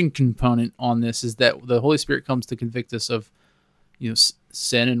conviction component on this is that the Holy Spirit comes to convict us of,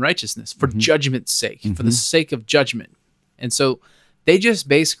 sin and righteousness for judgment's sake, for the sake of judgment. And so they just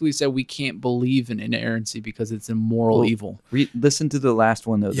basically said we can't believe in inerrancy because it's immoral evil. Listen to the last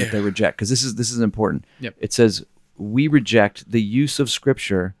one though that they reject, because this is important. Yep. It says we reject the use of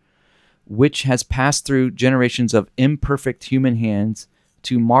Scripture, which has passed through generations of imperfect human hands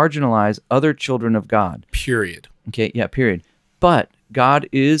to marginalize other children of God. Period. Okay, yeah, period. But God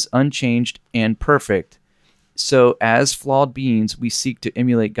is unchanged and perfect. So as flawed beings, we seek to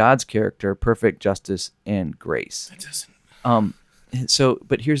emulate God's character, perfect justice and grace. That doesn't.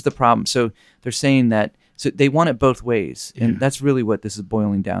 But here's the problem. So they're saying that they want it both ways, and that's really what this is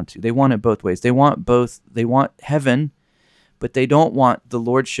boiling down to. They want it both ways. They want both. They want heaven, but they don't want the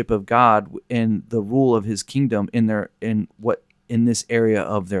lordship of God and the rule of His kingdom in this area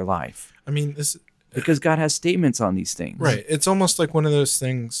of their life. I mean, because God has statements on these things. Right. It's almost like one of those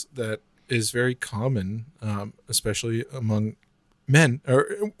things that is very common, especially among men or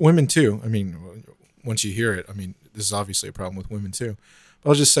women too. I mean, once you hear it, I mean, this is obviously a problem with women too.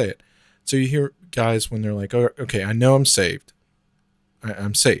 But I'll just say it. So you hear guys when they're like, "Oh, okay, I know I'm saved.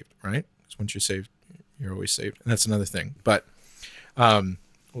 I'm saved, right? Because once you're saved, you're always saved." And that's another thing. But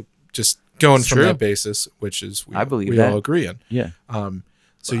just going from that basis, which is I believe we that. all agree on. Yeah.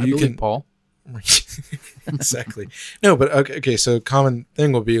 So I you believe can Paul. Exactly. No, but okay. So common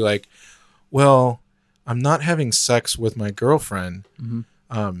thing will be like, well, I'm not having sex with my girlfriend,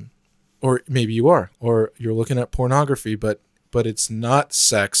 or maybe you are, or you're looking at pornography, but it's not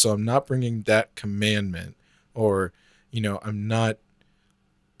sex, so I'm not bringing that commandment, or I'm not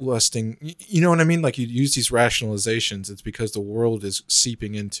lusting. You know what I mean? Like you use these rationalizations. It's because the world is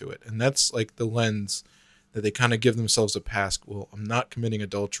seeping into it, and that's like the lens that they kind of give themselves a pass. Well, I'm not committing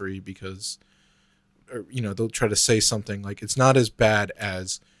adultery because, or they'll try to say something like it's not as bad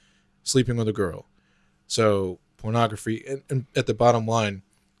as sleeping with a girl. So pornography, and at the bottom line,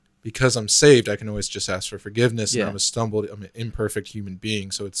 because I'm saved, I can always just ask for forgiveness. Yeah. And I'm an imperfect human being.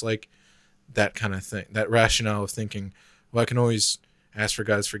 So it's like that kind of thing, that rationale of thinking, well, I can always ask for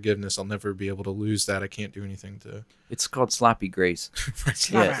God's forgiveness. I'll never be able to lose that. I can't do anything to. It's called sloppy grace.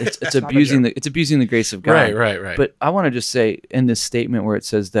 Yeah, it's abusing the grace of God. Right. But I want to just say in this statement where it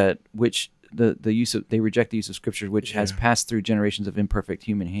says that they reject the use of Scripture, which has passed through generations of imperfect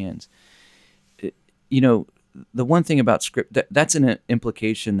human hands. The one thing about Scripture, that's an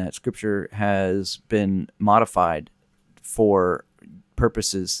implication that Scripture has been modified for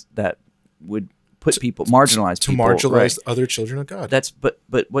purposes that would put marginalize other children of God.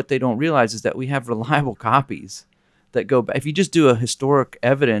 But what they don't realize is that we have reliable copies that go back. If you just do a historic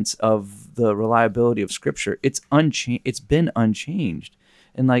evidence of the reliability of Scripture, it's been unchanged.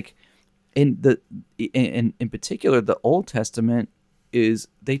 And like in particular, the Old Testament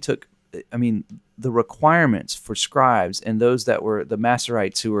they took, the requirements for scribes and those that were the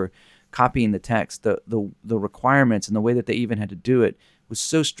Masoretes who were copying the text, the requirements and the way that they even had to do it was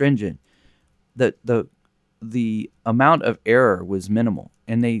so stringent that the amount of error was minimal.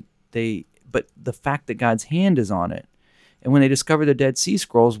 And but the fact that God's hand is on it, and when they discovered the Dead Sea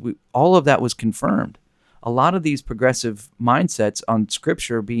Scrolls, all of that was confirmed. A lot of these progressive mindsets on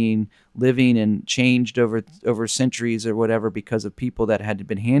Scripture being living and changed over centuries or whatever because of people that had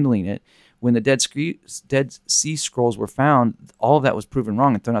been handling it. When the Dead Sea Scrolls were found, all of that was proven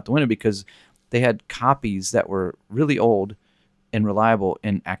wrong and thrown out the window because they had copies that were really old and reliable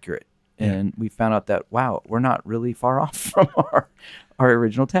and accurate. And we found out that, wow, we're not really far off from our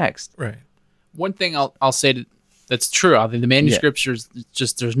original text. Right. One thing I'll say that's true. I think the manuscripts,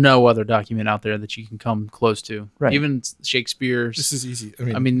 there's no other document out there that you can come close to. Right. Even Shakespeare's. This is easy.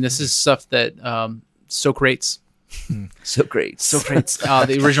 This is stuff that Socrates. Socrates.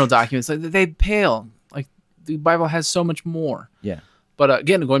 The original documents, like they pale. Like the Bible has so much more. Yeah. But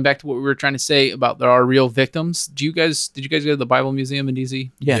again, going back to what we were trying to say about there are real victims. Did you guys go to the Bible Museum in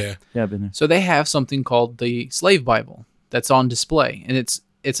DC? Yeah, I've been there. So they have something called the Slave Bible that's on display, and it's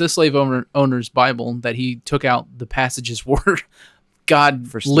a slave owner's Bible that he took out the passages where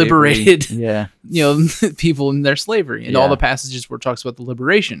God liberated, people in their slavery, and all the passages where it talks about the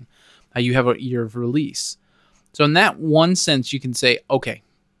liberation, how you have a year of release. So in that one sense, you can say, okay,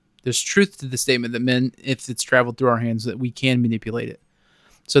 there's truth to the statement that men, if it's traveled through our hands, that we can manipulate it.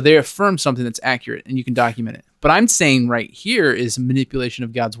 So they affirm something that's accurate, and you can document it. But I'm saying right here is manipulation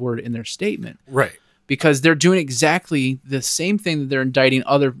of God's word in their statement. Right. Because they're doing exactly the same thing that they're indicting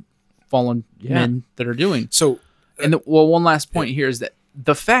other fallen men that are doing. So, and one last point here is that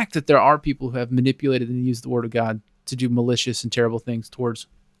the fact that there are people who have manipulated and used the word of God to do malicious and terrible things towards,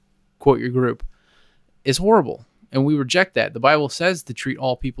 quote, your group, is horrible. And we reject that. The Bible says to treat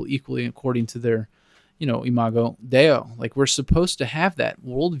all people equally according to their, imago Dei. Like, we're supposed to have that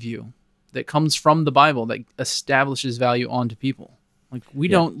worldview that comes from the Bible that establishes value onto people. Like, we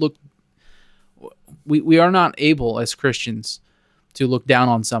don't look... We are not able as Christians to look down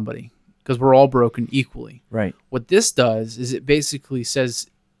on somebody because we're all broken equally. Right. What this does is it basically says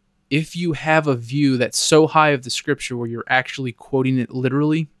if you have a view that's so high of the scripture where you're actually quoting it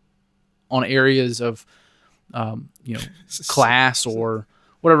literally on areas of, class or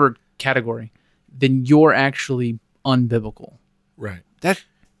whatever category, then you're actually unbiblical. Right. That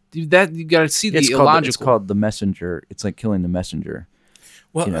you got to see the illogical. It's called the messenger. It's like killing the messenger.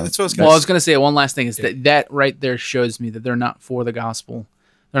 Well, that's what I was going to say. One last thing is that right there shows me that they're not for the gospel.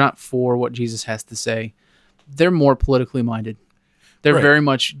 They're not for what Jesus has to say. They're more politically minded. They're very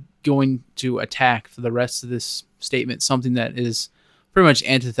much going to attack for the rest of this statement something that is pretty much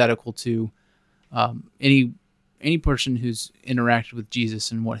antithetical to any person who's interacted with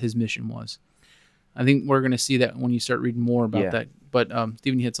Jesus and what his mission was. I think we're going to see that when you start reading more about that. But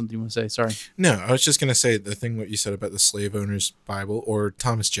Stephen, you had something you want to say. Sorry. No, I was just going to say the thing what you said about the slave owner's Bible or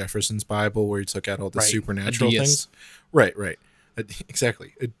Thomas Jefferson's Bible where he took out all the supernatural things. Right.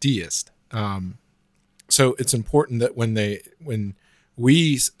 Exactly. A deist. So it's important that when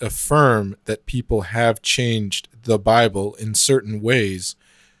we affirm that people have changed the Bible in certain ways,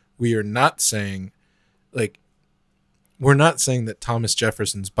 we are not saying we're not saying that Thomas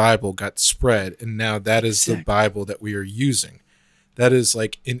Jefferson's Bible got spread and now that is the Bible that we are using. That is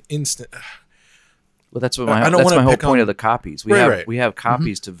like an instant. Well, that's my whole point of the copies. We have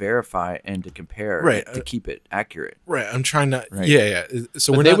copies to verify and to compare, to keep it accurate. Right. I'm trying to. Right. Yeah.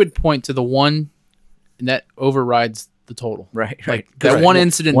 So they would point to the one, and that overrides the total. Right. Like that one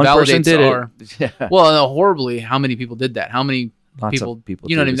incident validates our. Yeah. Well, horribly, how many people did that? How many Lots of people?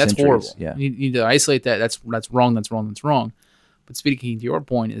 You know what I mean? That's horrible. Yeah. You need to isolate that. That's wrong. That's wrong. That's wrong. But speaking to your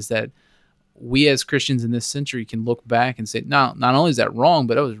point, is that we as Christians in this century can look back and say, no, not only is that wrong,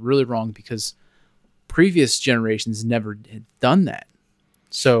 but it was really wrong because previous generations never had done that.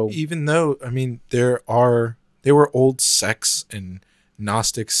 So even though, I mean, there were old sects and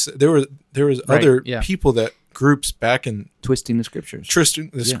Gnostics. There was other people that groups back in twisting the scriptures.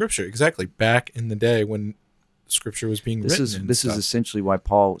 Scripture, exactly. Back in the day when scripture was being written. This is essentially why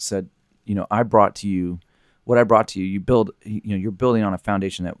Paul said, I brought to you what I brought to you. You're building on a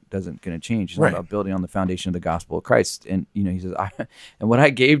foundation that doesn't going to change. It's not about building on the foundation of the gospel of Christ. And he says, and what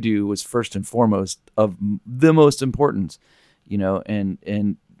I gave to you was first and foremost of the most importance.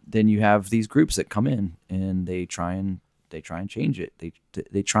 And then you have these groups that come in and they try and change it.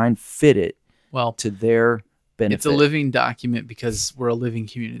 They try and fit it to their benefit. It's a living document because we're a living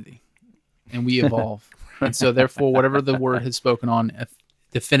community and we evolve. And so therefore, whatever the word has spoken on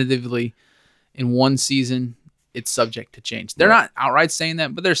definitively in one season, it's subject to change. They're not outright saying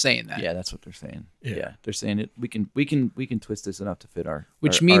that, but they're saying that. Yeah, that's what they're saying. Yeah, they're saying it. We can twist this enough to fit our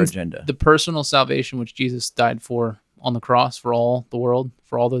agenda. The personal salvation which Jesus died for on the cross for all the world,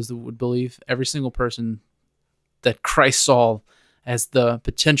 for all those that would believe, every single person that Christ saw as the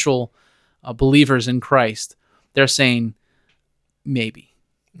potential believers in Christ, they're saying maybe.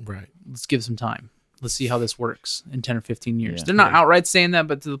 Right. Let's give some time. Let's see how this works in 10 or 15 years. Yeah. They're not outright saying that,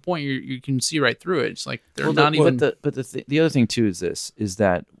 but to the point you can see right through it. It's like they're not even. But the other thing too is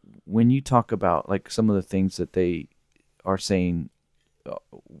that when you talk about like some of the things that they are saying,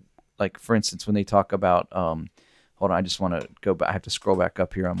 like for instance, when they talk about, hold on, I just want to go back. I have to scroll back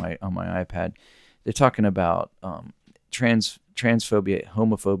up here on my iPad. They're talking about transphobia,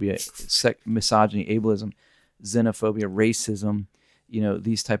 homophobia, misogyny, ableism, xenophobia, racism.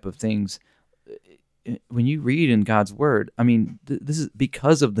 These type of things. When you read in God's word, I mean, this is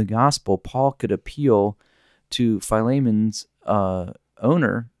because of the gospel. Paul could appeal to Philemon's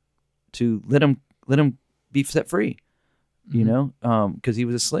owner to let him be set free, because he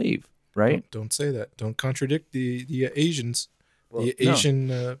was a slave, right? Don't say that. Don't contradict the Asians,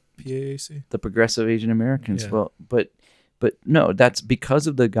 Asian PAAC, the Progressive Asian Americans. Yeah. Well, but no, that's because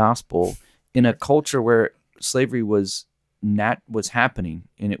of the gospel in a culture where slavery was happening,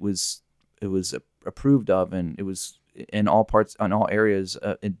 and it was approved of, and it was in all parts, on all areas,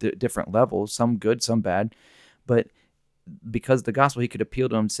 at different levels, some good, some bad. But because of the gospel, he could appeal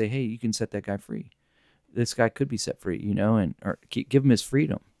to him and say, hey, you can set that guy free. this guy could be set free, and or give him his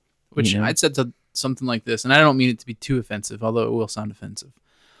freedom. Which I'd said something like this, and I don't mean it to be too offensive, although it will sound offensive.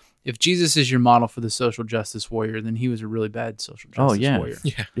 If Jesus is your model for the social justice warrior, then he was a really bad social justice warrior.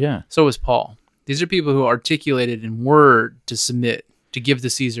 Yeah. So was Paul. These are people who articulated in word to submit, to give to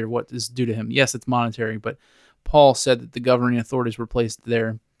Caesar what is due to him. Yes, it's monetary, but Paul said that the governing authorities were placed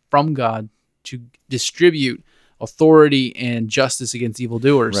there from God to distribute authority and justice against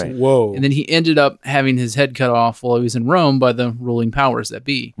evildoers. Right. Whoa. And then he ended up having his head cut off while he was in Rome by the ruling powers that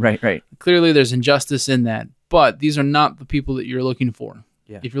be. Right. Clearly, there's injustice in that, but these are not the people that you're looking for.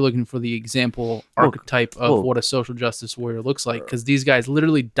 Yeah. If you're looking for the example archetype of what a social justice warrior looks like, because these guys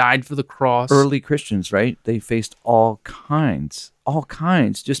literally died for the cross. Early Christians, right? They faced all kinds,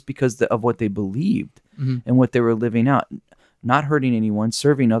 just because of what they believed and what they were living out, not hurting anyone,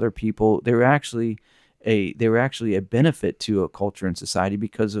 serving other people. They were actually a benefit to a culture and society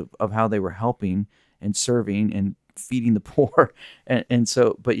because of how they were helping and serving and feeding the poor, and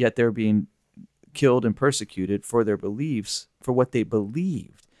so, but yet they're being killed and persecuted for their beliefs, for what they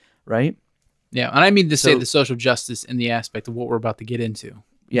believed, right? Yeah, and I mean to say the social justice in the aspect of what we're about to get into.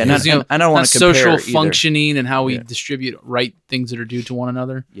 Yeah, I don't not want to compare social either. functioning and how we distribute right things that are due to one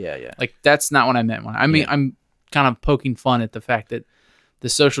another. Yeah. Like that's not what I meant. I mean, I'm kind of poking fun at the fact that the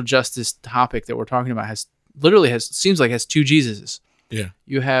social justice topic that we're talking about seems like has two Jesuses. Yeah.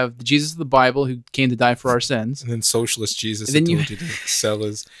 You have the Jesus of the Bible who came to die for our sins. And then socialist Jesus And then that told you to sell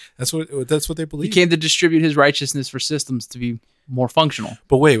his. That's what they believe. He came to distribute his righteousness for systems to be more functional.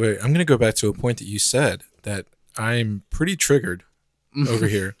 But wait. I'm going to go back to a point that you said that I'm pretty triggered over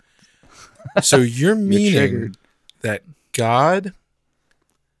here. So you're meaning that God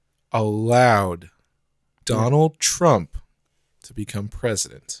allowed Donald Trump to become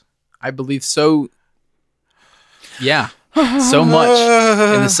president? I believe so. Yeah. So much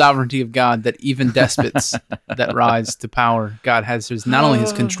in the sovereignty of God that even despots that rise to power, God has not only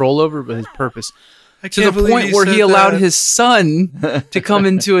his control over, but his purpose. To the point where he allowed his son to come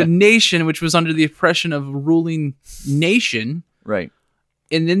into a nation which was under the oppression of a ruling nation. Right.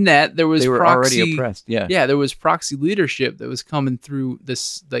 And in that, there was they were already oppressed. Yeah. Yeah, there was proxy leadership that was coming through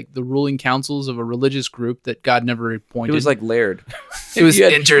this, like the ruling councils of a religious group that God never appointed. It was like layered. It was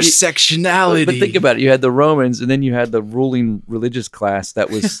intersectionality. But think about it. You had the Romans, and then you had the ruling religious class that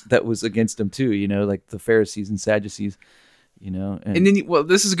was against them too. Like the Pharisees and Sadducees. And then,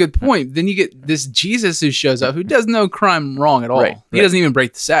 this is a good point. Then you get this Jesus who shows up, who does no crime wrong at all. Right, he doesn't even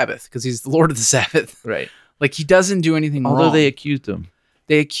break the Sabbath because he's the Lord of the Sabbath. Right. Like he doesn't do anything wrong. Although they accused him.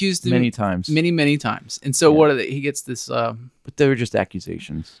 They accused him many times. Many times. And so what are they? He gets this. But they were just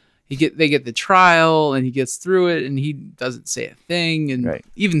accusations. They get the trial, and he gets through it, and he doesn't say a thing. And right.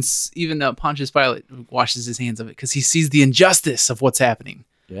 even Pontius Pilate washes his hands of it because he sees the injustice of what's happening.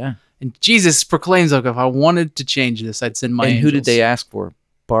 Yeah. And Jesus proclaims, "Like if I wanted to change this, I'd send my angels." Who did they ask for?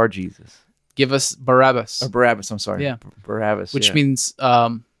 Bar Jesus. Give us Barabbas. Or Barabbas. I'm sorry. Yeah. Barabbas. Which yeah. means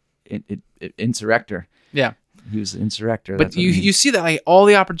insurrector. Yeah. He was an insurrector. But you see that like all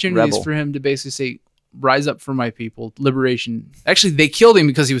the opportunities Rebel. for him to basically say, "Rise up for my people, liberation." Actually, they killed him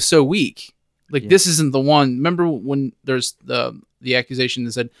because he was so weak. Like this isn't the one. Remember when there's the accusation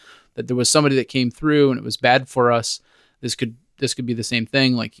that said that there was somebody that came through and it was bad for us. This could be the same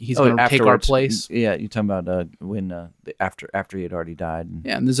thing. Like he's going to take our place. Yeah, you're talking about when after he had already died.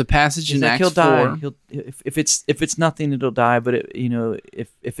 Yeah, and there's a passage in Acts 4. He'll die. If it's nothing, it'll die. But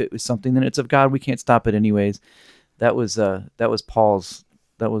if it was something, then it's of God. We can't stop it anyways. That was Paul's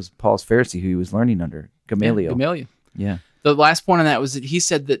Pharisee who he was learning under, Gamaliel. Yeah. The last point on that was that he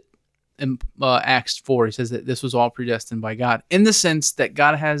said that in Acts 4, he says that this was all predestined by God, in the sense that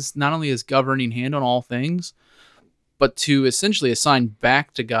God has not only his governing hand on all things, but to essentially assign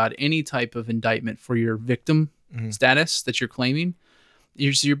back to God any type of indictment for your victim status that you're claiming.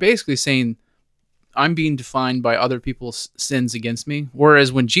 You're basically saying, I'm being defined by other people's sins against me.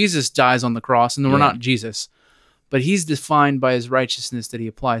 Whereas when Jesus dies on the cross, and we're not Jesus, but he's defined by his righteousness that he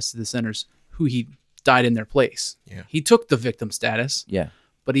applies to the sinners who he died in their place. Yeah. He took the victim status,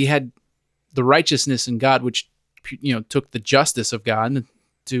 but he had the righteousness in God, which took the justice of God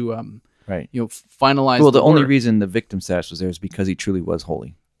to finalize. Well, the only work. reason the victim status was there is because he truly was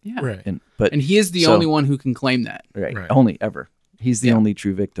holy. Yeah, right. And he is the only one who can claim that. Right. Only ever. He's the only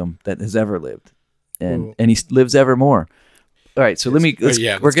true victim that has ever lived, and he lives evermore. All right, so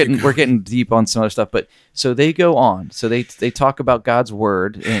we're getting deep on some other stuff, but so they go on. So they talk about God's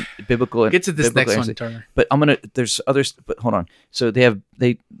word and biblical. Get to this next one, Turner. But there's others. But hold on. So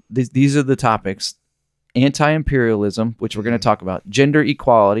these are the topics: anti-imperialism, which we're going to talk about; gender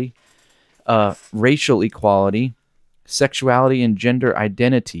equality, racial equality, sexuality and gender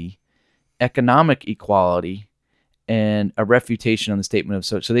identity, economic equality, and a refutation on the statement of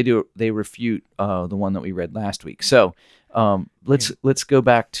social. So they refute the one that we read last week. So let's go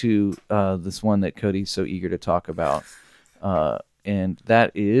back to this one that Cody's so eager to talk about, and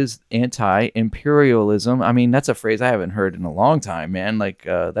that is anti-imperialism. I mean, that's a phrase I haven't heard in a long time, man. Like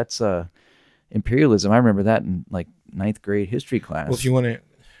that's imperialism. I remember that in like 9th grade history class. Well, if you want to,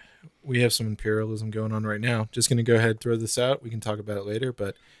 we have some imperialism going on right now. Just going to go ahead and throw this out. We can talk about it later,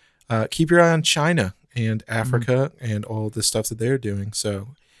 but keep your eye on China and Africa and all the stuff that they're doing. So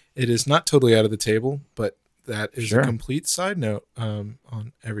it is not totally out of the table, but that is a complete side note on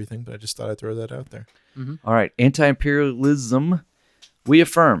everything. But I just thought I'd throw that out there. All right. Anti-imperialism. We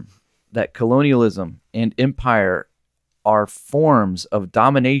affirm that colonialism and empire are forms of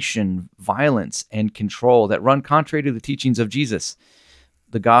domination, violence, and control that run contrary to the teachings of Jesus.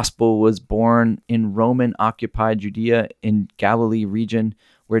 The gospel was born in Roman-occupied Judea in Galilee region,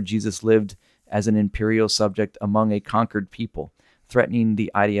 where Jesus lived as an imperial subject among a conquered people, threatening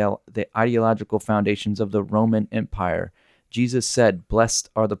the ideological foundations of the Roman Empire. Jesus said, "Blessed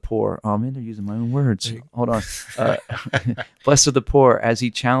are the poor." Oh man, they're using my own words. Hold on. Blessed are the poor, as he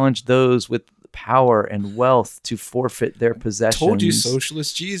challenged those with power and wealth to forfeit their possessions. Told you,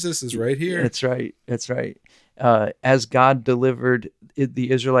 socialist Jesus is right here. That's right. That's right. As God delivered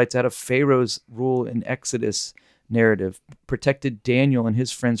the Israelites out of Pharaoh's rule in Exodus narrative, protected Daniel and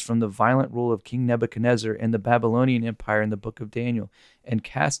his friends from the violent rule of King Nebuchadnezzar and the Babylonian Empire in the book of Daniel, and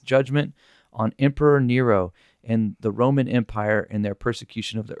cast judgment on Emperor Nero and the Roman Empire in their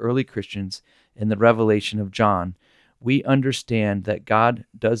persecution of the early Christians in the revelation of John, we understand that God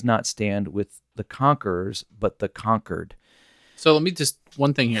does not stand with the conquerors, but the conquered. So let me just,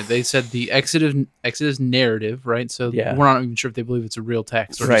 one thing here. They said the Exodus narrative, right? So we're not even sure if they believe it's a real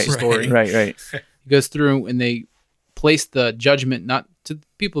text or just a story. Right. It goes through and they place the judgment not to the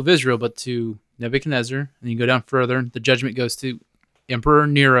people of Israel, but to Nebuchadnezzar. And you go down further, the judgment goes to Emperor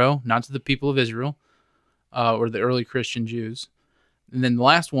Nero, not to the people of Israel or the early Christian Jews. And then the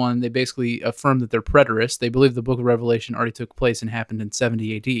last one, they basically affirm that they're preterists. They believe the book of Revelation already took place and happened in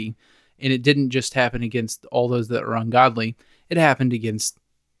 70 AD. And it didn't just happen against all those that are ungodly. It happened against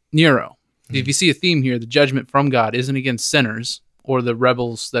Nero. If you see a theme here, the judgment from God isn't against sinners or the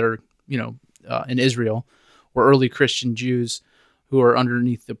rebels that are, in Israel or early Christian Jews who are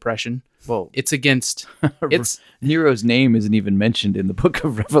underneath oppression. Well, it's against Nero's name isn't even mentioned in the book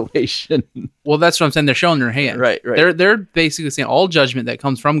of Revelation. Well, that's what I'm saying. They're showing their hand. Right. They're basically saying all judgment that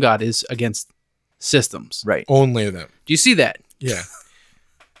comes from God is against systems. Right. Only them. Do you see that? Yeah.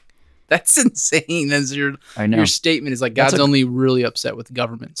 That's insane. As your statement is like God's only really upset with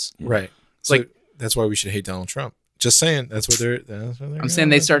governments. Yeah. Right. It's like that's why we should hate Donald Trump. Just saying. That's what they're I'm saying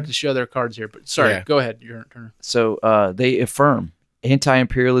they start to show their cards here. But sorry, go ahead. Your turn. So they affirm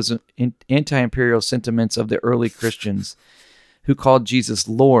anti-imperial sentiments of the early Christians who called Jesus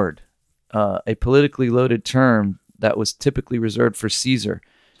Lord, a politically loaded term that was typically reserved for Caesar.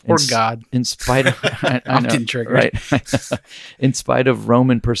 Or God. In spite of I'm getting triggered. Right. In spite of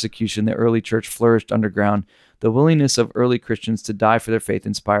Roman persecution, the early church flourished underground. The willingness of early Christians to die for their faith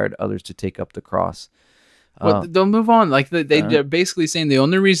inspired others to take up the cross. Well, they'll move on. Like they're basically saying the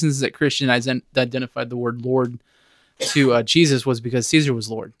only reasons that Christians identified the word Lord to Jesus was because Caesar was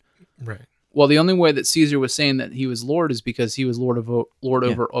Lord. Right. Well, the only way that Caesar was saying that he was Lord is because he was Lord over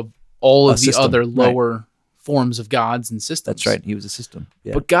all of the other lower forms of gods and systems. That's right. He was a system.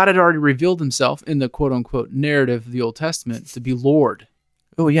 Yeah. But God had already revealed himself in the quote unquote narrative of the Old Testament to be Lord.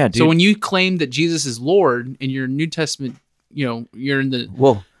 Oh yeah, dude. So when you claim that Jesus is Lord in your New Testament, you're in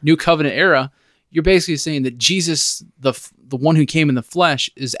the New Covenant era, you're basically saying that Jesus, the one who came in the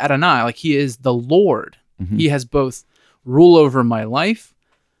flesh, is Adonai, like he is the Lord. Mm-hmm. He has both rule over my life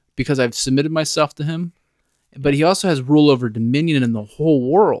because I've submitted myself to him, but he also has rule over dominion in the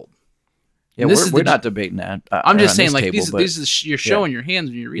whole world. Yeah, we're not debating that. I'm just saying, like, you're showing your hands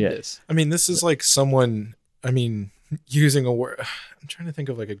when you read this. I mean, this is like someone, using a word. I'm trying to think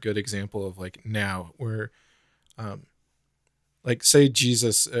of like a good example of like now where, like say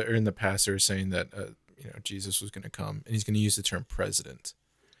Jesus or in the past they were saying that, Jesus was going to come and he's going to use the term president.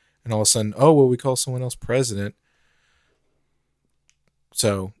 And all of a sudden, we call someone else president.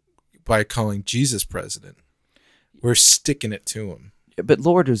 So by calling Jesus president, we're sticking it to him. But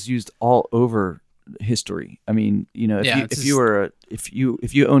Lord was used all over history. I mean,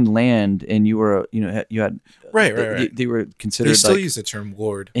 if you owned land and you were, you had right. They were considered. They still use the term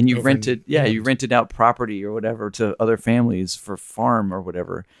Lord, and you rented out property or whatever to other families for farm or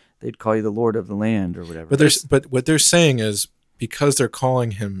whatever. They'd call you the Lord of the land or whatever. But what they're saying is because they're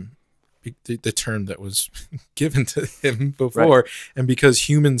calling him the term that was given to him before, and because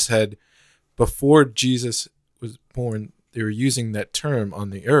humans had before Jesus was born, they were using that term on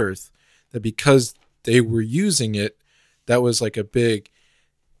the earth, that because they were using it, that was like a big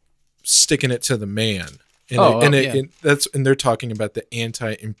sticking it to the man. And they're talking about the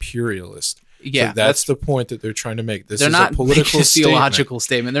anti-imperialist. Yeah, so that's the point that they're trying to make. This they're is not a political making a theological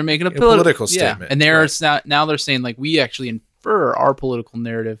statement. They're making a political statement. And they're now they're saying like we actually infer our political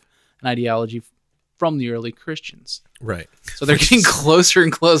narrative and ideology from the early Christians. Right. So they're getting closer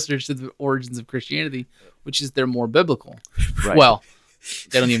and closer to the origins of Christianity, which is they're more biblical. Right. Well,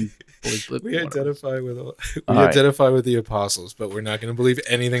 they don't even believe. We identify with the apostles, but we're not going to believe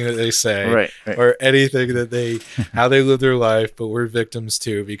anything that they say, or anything that how they live their life. But we're victims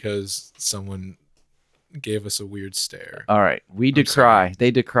too because someone gave us a weird stare. All right, we decry.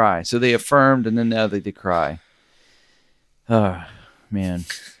 They decry. So they affirmed, and then now they decry. Oh man,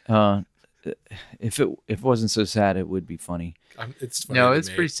 if it wasn't so sad, it would be funny. It's funny. No, it's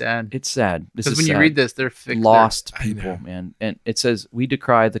pretty sad. It's sad. Because when you read this, they're lost people, man. And it says, we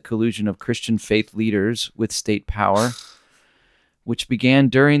decry the collusion of Christian faith leaders with state power, which began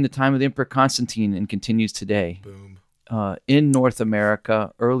during the time of the Emperor Constantine and continues today. Boom. In North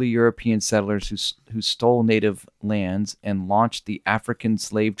America, early European settlers who stole native lands and launched the African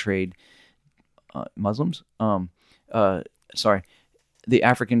slave trade, the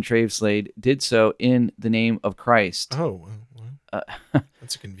African slave did so in the name of Christ. Oh,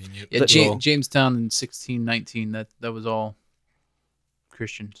 that's a convenient. Yeah, Jamestown in 1619. That was all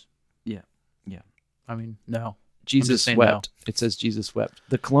Christians. Yeah. I mean, no. Jesus wept. No. It says Jesus wept.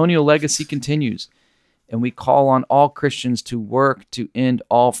 The colonial legacy continues, and we call on all Christians to work to end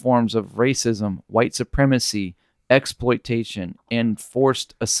all forms of racism, white supremacy, exploitation, and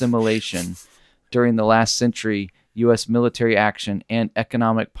forced assimilation. During the last century, U.S. military action and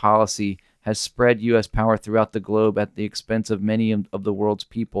economic policy has spread U.S. power throughout the globe at the expense of many of the world's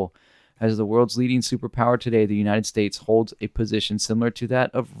people. As the world's leading superpower today, the United States holds a position similar to that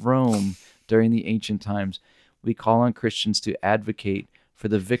of Rome during the ancient times. We call on Christians to advocate for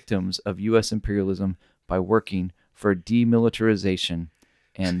the victims of U.S. imperialism by working for demilitarization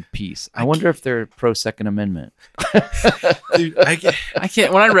and peace. I wonder if they're pro-Second Amendment. Dude, I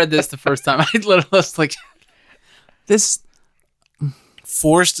can't. When I read this the first time, I literally was like, this...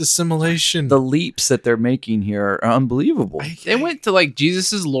 forced assimilation. The leaps that they're making here are unbelievable. They went to like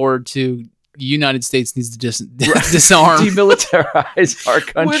Jesus is Lord to United States needs to disarm, demilitarize our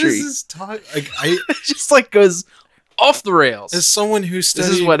country. What is this talk? Like it just like goes off the rails. As someone who studied,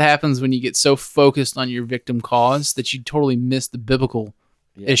 this is what happens when you get so focused on your victim cause that you totally miss the biblical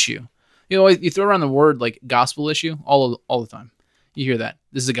issue. You know, you throw around the word like gospel issue all the time. You hear that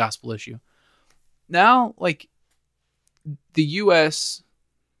this is a gospel issue. Now, like the U.S.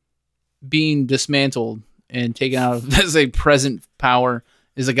 being dismantled and taken out of as a present power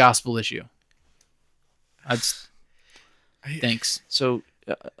is a gospel issue. Thanks. So,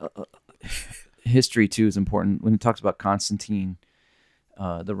 history too is important when it talks about Constantine,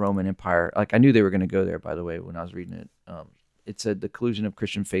 the Roman Empire. Like I knew they were going to go there. By the way, when I was reading it, it said the collusion of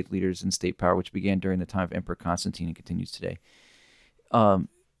Christian faith leaders and state power, which began during the time of Emperor Constantine and continues today.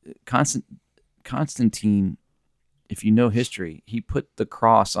 Constantine, if you know history, he put the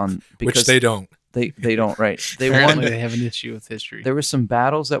cross on because which they don't. They don't, right? Apparently they have an issue with history. There were some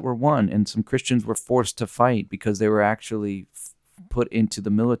battles that were won, and some Christians were forced to fight because they were actually put into the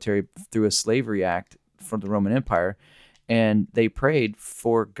military through a slavery act from the Roman Empire, and they prayed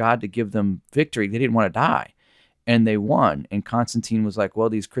for God to give them victory. They didn't want to die, and they won. And Constantine was like, well,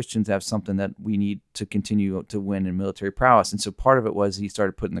 these Christians have something that we need to continue to win in military prowess. And so part of it was he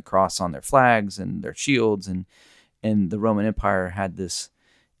started putting the cross on their flags and their shields, and the Roman Empire had this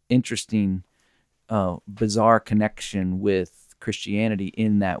interesting bizarre connection with Christianity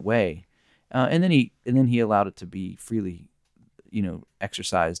in that way, and then he allowed it to be freely,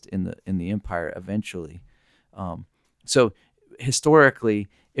 exercised in the empire eventually. So historically,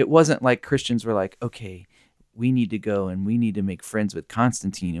 it wasn't like Christians were like, okay, we need to go and we need to make friends with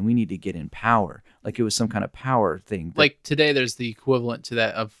Constantine and we need to get in power. Like it was some kind of power thing. Like today, there's the equivalent to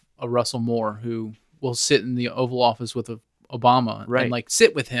that of a Russell Moore who will sit in the Oval Office with Obama and like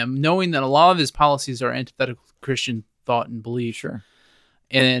sit with him, knowing that a lot of his policies are antithetical to Christian thought and belief. Sure.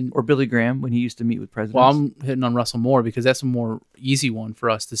 Or Billy Graham when he used to meet with presidents. Well, I'm hitting on Russell Moore because that's a more easy one for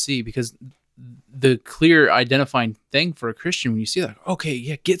us to see, because the clear identifying thing for a Christian when you see that, okay,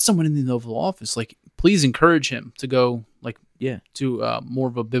 yeah, get someone in the Oval Office, like please encourage him to go to more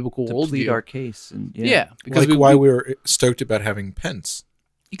of a biblical to worldview. Plead our case. And because we were stoked about having Pence.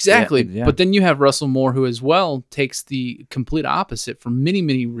 Exactly. Yeah. But then you have Russell Moore, who as well takes the complete opposite for many,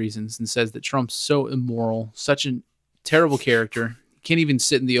 many reasons and says that Trump's so immoral, such a terrible character. can't even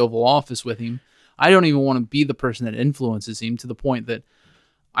sit in the Oval Office with him. I don't even want to be the person that influences him to the point that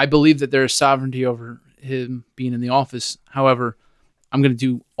I believe that there is sovereignty over him being in the office. However, I'm going to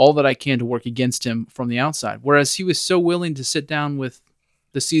do all that I can to work against him from the outside. Whereas he was so willing to sit down with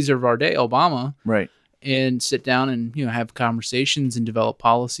the Caesar of our day, Obama, Right. and sit down and have conversations and develop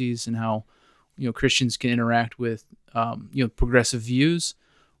policies and how Christians can interact with progressive views.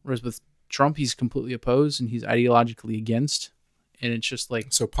 Whereas with Trump, he's completely opposed and he's ideologically against. And it's just like,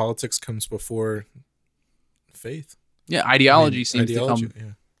 So politics comes before faith. yeah, ideology seems to come.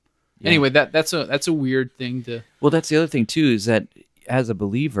 Yeah. Anyway, that's a weird thing to. Well, that's the other thing too, is that as a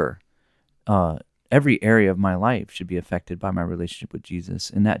believer, every area of my life should be affected by my relationship with Jesus,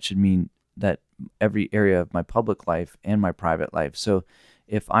 and that should mean that every area of my public life and my private life. So,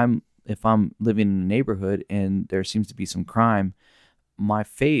 if I'm living in a neighborhood and there seems to be some crime, my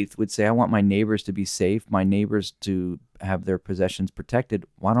faith would say I want my neighbors to be safe, my neighbors to have their possessions protected.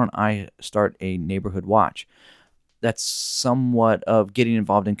 Why don't I start a neighborhood watch? That's somewhat of getting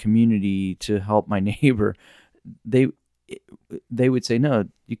involved in community to help my neighbor. They would say, no,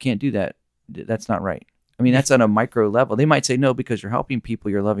 you can't do that. That's not right. I mean, that's on a micro level. They might say, no, because you're helping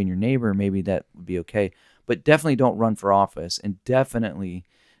people, you're loving your neighbor, maybe that would be okay. But definitely don't run for office, and definitely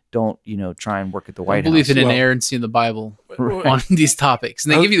don't, try and work at the White I believe House. in inerrancy in the Bible on these topics.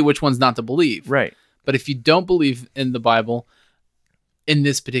 And they give you which ones not to believe. Right. But if you don't believe in the Bible in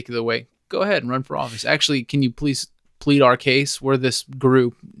this particular way, go ahead and run for office. Actually, can you please plead our case? We're this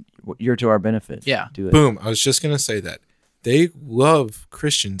group. You're to our benefit. Yeah. Do it. Boom. I was just going to say that. They love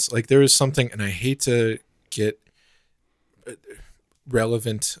Christians. Like, there is something, and I hate to get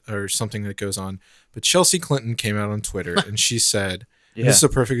relevant or something that goes on, but Chelsea Clinton came out on Twitter and she said, and this is a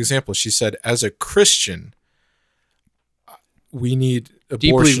perfect example. She said, as a Christian, we need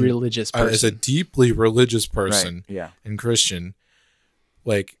abortion. Deeply religious person. As a deeply religious person Right. Yeah. and Christian,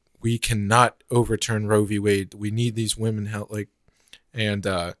 like, we cannot overturn Roe v. Wade. We need these women help. Like, and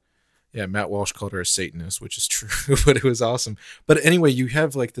yeah, Matt Walsh called her a Satanist, which is true, but it was awesome. But anyway, you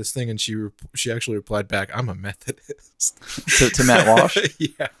have like this thing, and she actually replied back, "I'm a Methodist." To Matt Walsh.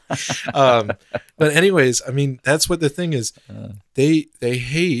 Yeah. But anyways, I mean, that's what the thing is. They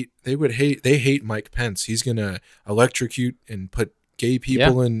hate Mike Pence. He's gonna electrocute and put gay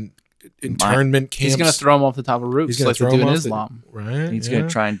people in internment camps. He's going to throw them off the top of roofs like they do in Islam. Right. He's going to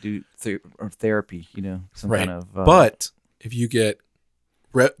try and do therapy, some kind of. But if you get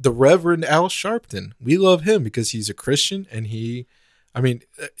the Reverend Al Sharpton, we love him because he's a Christian, and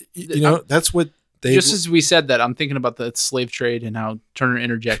that's what they. Just as we said that, I'm thinking about the slave trade and how Turner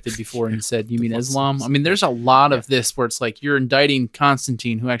interjected before and said, "You mean Islam?" I mean, there's a lot of this where it's like you're indicting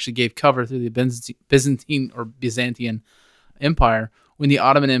Constantine, who actually gave cover through the Byzantine Empire when the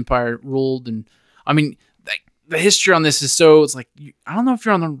Ottoman Empire ruled, and I mean, the history on this is so. It's like I don't know if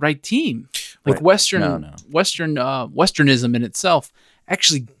you're on the right team. Like Right. Westernism in itself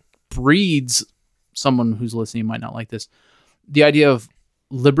actually breeds, someone who's listening might not like this, the idea of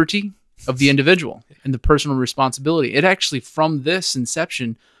liberty of the individual and the personal responsibility. It actually, from this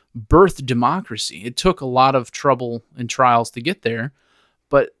inception, birthed democracy. It took a lot of trouble and trials to get there,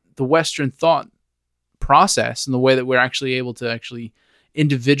 but the Western thought process and the way that we're actually able to actually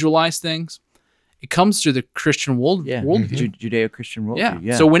individualize things, it comes through the Christian worldview. Judeo-Christian worldview.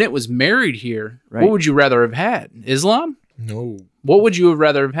 Yeah. So when it was married here, Right. what would you rather have had? Islam? No. What would you have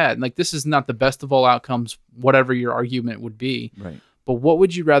rather have had? Like, this is not the best of all outcomes, whatever your argument would be. Right. But what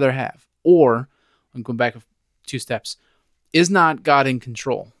would you rather have? Or, I'm going back 2 steps, is not God in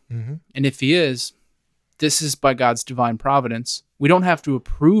control? Mm-hmm. And if he is, this is by God's divine providence. We don't have to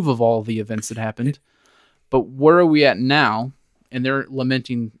approve of all the events that happened. But where are we at now? And they're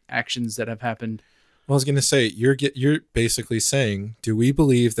lamenting actions that have happened. Well, I was going to say, you're basically saying, do we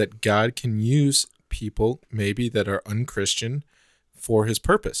believe that God can use people maybe that are unchristian for his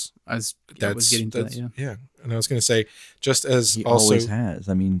purpose? I was getting to that, yeah. And I was going to say, just as He also always has.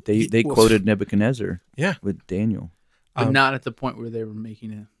 I mean, they quoted Nebuchadnezzar. Yeah. With Daniel. But not at the point where they were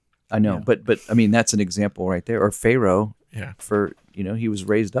making it. I know, Yeah. but I mean, that's an example right there. Or Pharaoh. Yeah. For he was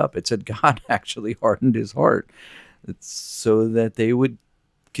raised up. It said God actually hardened his heart, so that they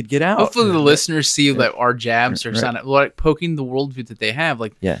could get out. Hopefully the listeners see that our jabs are Right. like poking the worldview that they have.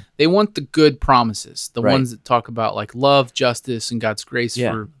 Like, Yeah. they want the good promises, the Right. ones that talk about like love, justice, and God's grace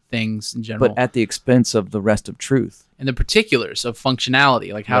Yeah. for things in general, But at the expense of the rest of truth. and the particulars of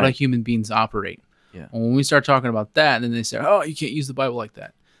functionality, like how do Right. human beings operate. Yeah. And when we start talking about that, then they say, "Oh, you can't use the Bible like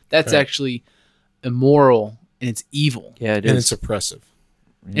that." That's Right. actually immoral and it's evil. Yeah, it and is. it's oppressive.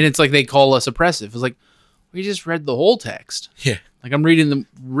 And it's like they call us oppressive. It's like we just read the whole text. Yeah. Like I'm reading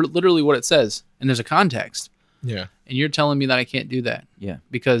literally what it says, and there's a context. Yeah. And you're telling me that I can't do that Yeah.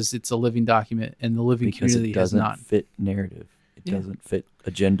 because it's a living document and the living Because community it has doesn't not. fit narrative. It Yeah. doesn't fit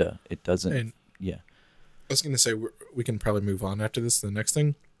agenda. It doesn't. And yeah. I was going to say we can probably move on after this to the next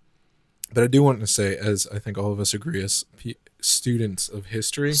thing. But I do want to say, as I think all of us agree as students of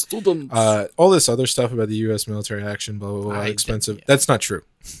history, all this other stuff about the U.S. military action, blah, blah, blah, expensive, that's not true.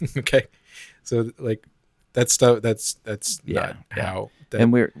 Okay? So, like, that stuff, that's not how.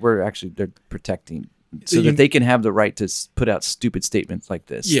 And we're actually, they're protecting, so that they can have the right to put out stupid statements like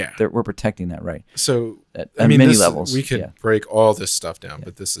this. Yeah. We're protecting that right. So, at many levels. We could break all this stuff down,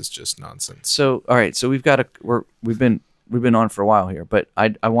 but this is just nonsense. So, all right. So we've been on for a while here, but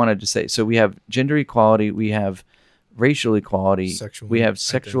I wanted to say, so we have gender equality, we have racial equality, we have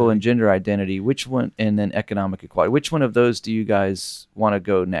sexual and gender identity. Which one? And then economic equality. Which one of those do you guys want to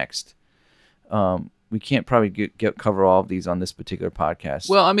go next? We can't probably cover all of these on this particular podcast.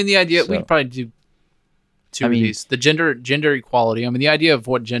 Well, I mean, the idea we could probably do two of these. The gender equality. I mean, the idea of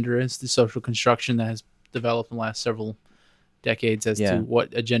what gender is, the social construction that has developed in the last several decades as to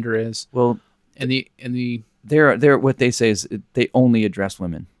what a gender is. Well, they're what they say is they only address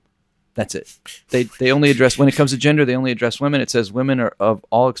women. That's it. They only address, when it comes to gender, they only address women. It says women are of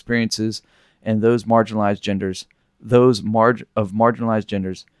all experiences, and those marginalized genders, marginalized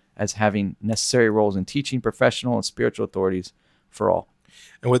genders, as having necessary roles in teaching, professional, and spiritual authorities for all.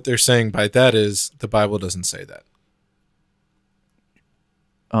 And what they're saying by that is the Bible doesn't say that.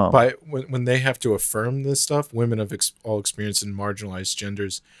 By when they have to affirm this stuff, women of all experience in marginalized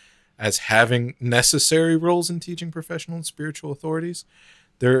genders as having necessary roles in teaching, professional, and spiritual authorities,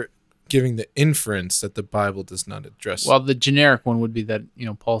 they're giving the inference that the Bible does not address. Well, the generic one would be that,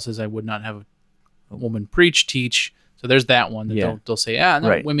 Paul says, I would not have a woman preach, teach. So there's that one that they'll say,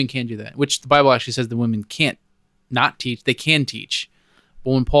 women can't do that, which the Bible actually says the women can't not teach. They can teach.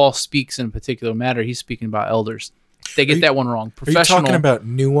 But when Paul speaks in a particular matter, he's speaking about elders. They get that one wrong. Professional. Are you talking about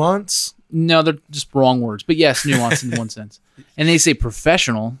nuance? No, they're just wrong words. But yes, nuance in one sense. And they say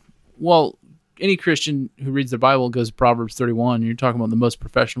professional. Well, any Christian who reads the Bible goes to Proverbs 31. And you're talking about the most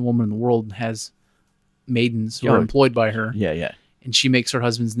professional woman in the world and has maidens who are employed by her. Yeah. And she makes her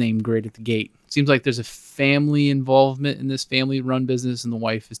husband's name great at the gate. Seems like there's a family involvement in this family-run business, and the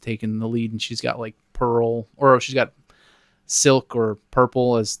wife has taken the lead, and she's got like pearl, or she's got silk or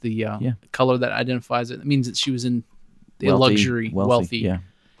purple as the color that identifies it. It means that she was in the wealthy. Yeah. And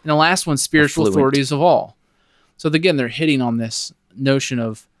the last one, spiritual authorities of all. So again, they're hitting on this notion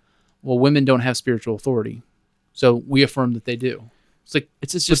of, well, women don't have spiritual authority, so we affirm that they do. It's like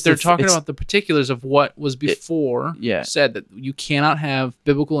it's just they're talking about the particulars of what was before said, that you cannot have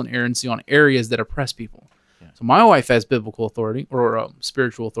biblical inerrancy on areas that oppress people. Yeah. So my wife has biblical authority or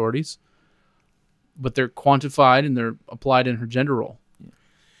spiritual authorities, but they're quantified and they're applied in her gender role,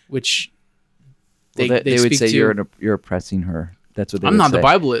 which they would say to, you're oppressing her. That's what they I'm would not. say. The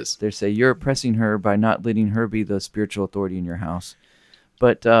Bible is. They say you're oppressing her by not letting her be the spiritual authority in your house.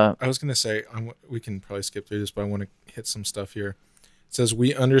 But I was going to say, we can probably skip through this, but I want to hit some stuff here. It says,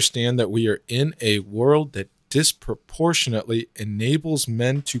 we understand that we are in a world that disproportionately enables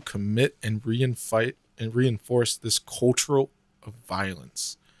men to commit and reinforce this culture of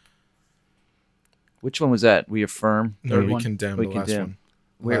violence. Which one was that? We affirm? No, we condemn the last one.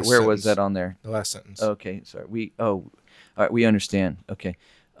 Where was that on there? The last sentence. Okay, sorry. All right, we understand. Okay.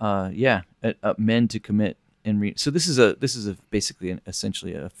 Men to commit and so this is basically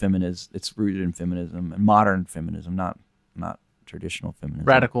essentially a feminist. It's rooted in feminism and modern feminism, not traditional feminism.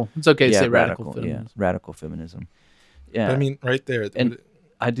 Radical. It's okay to say radical feminism. Yeah, radical feminism. Yeah. But I mean, right there. And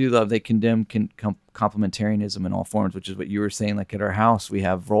I do love they condemn complementarianism in all forms, which is what you were saying. Like at our house, we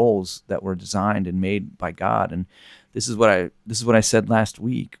have roles that were designed and made by God, and this is what I said last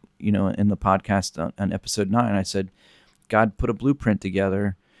week. In the podcast on episode 9, I said God put a blueprint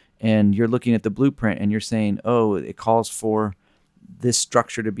together, and you're looking at the blueprint and you're saying, oh, it calls for this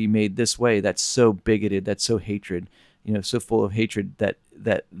structure to be made this way. That's so bigoted. That's so hatred. So full of hatred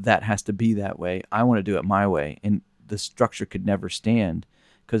that has to be that way. I want to do it my way. And the structure could never stand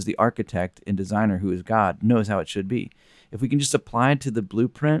because the architect and designer, who is God, knows how it should be. If we can just apply it to the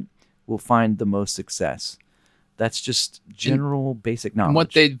blueprint, we'll find the most success. That's just general basic knowledge. And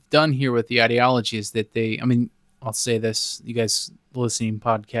what they've done here with the ideology is that I'll say this, you guys listening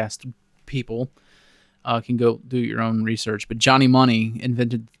podcast people can go do your own research, but Johnny Money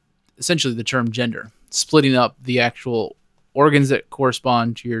invented essentially the term gender, splitting up the actual organs that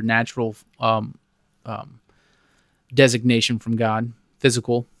correspond to your natural designation from God,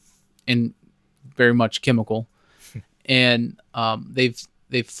 physical and very much chemical. And they've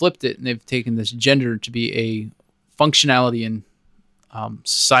flipped it, and they've taken this gender to be a functionality and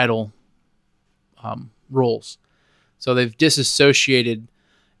societal roles. So they've disassociated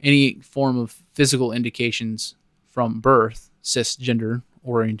any form of physical indications from birth, cisgender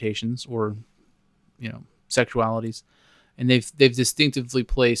orientations or sexualities, and they've distinctively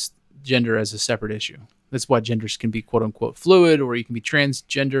placed gender as a separate issue. That's why genders can be quote unquote fluid, or you can be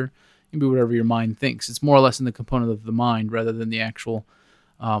transgender. You can be whatever your mind thinks. It's more or less in the component of the mind rather than the actual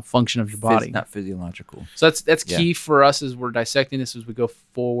function of your body. Not physiological. So that's key for us as we're dissecting this as we go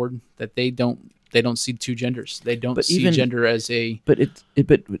forward. That they don't see two genders. They don't see gender as a. But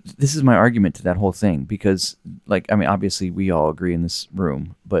but this is my argument to that whole thing, because obviously we all agree in this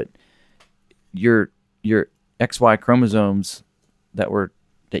room, but your XY chromosomes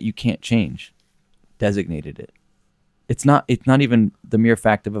that you can't change designated it. It's not even the mere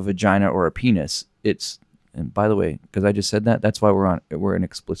fact of a vagina or a penis. And by the way, because I just said that, that's why we're an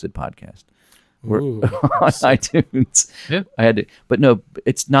explicit podcast. We're on iTunes. Yeah. I had to, but no,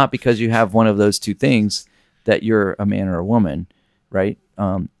 it's not because you have one of those two things that you're a man or a woman, right?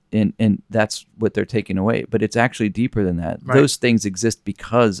 And that's what they're taking away. But it's actually deeper than that. Right. Those things exist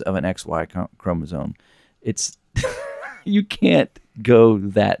because of an XY chromosome. It's you can't go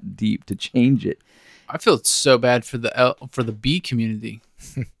that deep to change it. I feel so bad for the B community.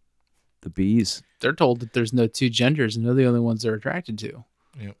 The bees. They're told that there's no two genders, and they're the only ones they're attracted to.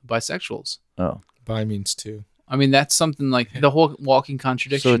 Yep. Bisexuals. Oh. Bi means two. I mean, that's something like the whole walking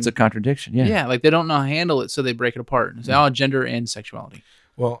contradiction. So it's a contradiction, yeah. Yeah, like they don't know how to handle it, so they break it apart. It's gender and sexuality.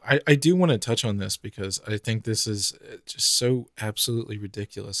 Well, I do want to touch on this because I think this is just so absolutely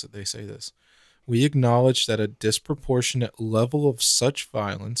ridiculous that they say this. We acknowledge that a disproportionate level of such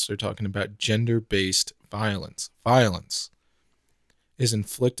violence, they're talking about gender-based violence, is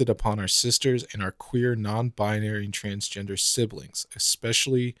inflicted upon our sisters and our queer, non-binary, and transgender siblings,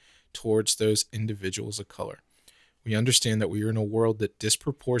 especially towards those individuals of color. We understand that we are in a world that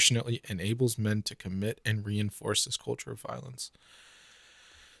disproportionately enables men to commit and reinforce this culture of violence.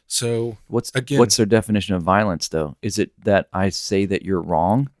 So, what's their definition of violence, though? Is it that I say that you're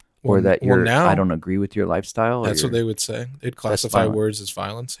wrong, or that I don't agree with your lifestyle? That's what they would say. They'd classify words as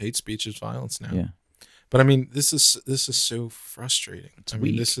violence. Hate speech is violence now. Yeah. But I mean, this is so frustrating. It's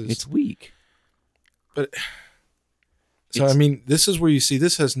weak. It's weak. But so I mean, this is where you see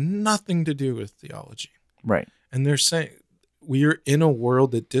this has nothing to do with theology, right? And they're saying we are in a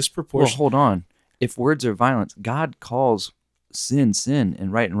world that disproportionately. Well, hold on. If words are violence, God calls sin,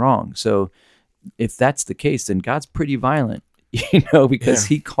 and right and wrong. So if that's the case, then God's pretty violent, because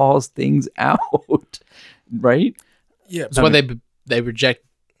He calls things out, right? Yeah, that's why they reject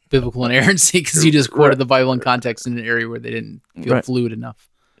biblical inerrancy, because you just quoted the Bible in context in an area where they didn't feel fluid enough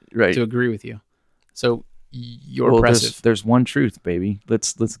to agree with you. So you're oppressive. There's one truth, baby.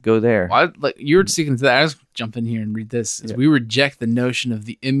 Let's go there. Well, you're seeking to that. I just jump in here and read this. We reject the notion of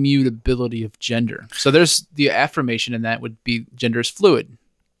the immutability of gender. So there's the affirmation in that would be gender is fluid.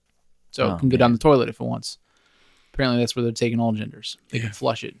 So it can go down the toilet if it wants. Apparently that's where they're taking all genders. They can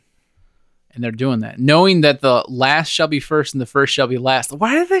flush it. And they're doing that, knowing that the last shall be first and the first shall be last.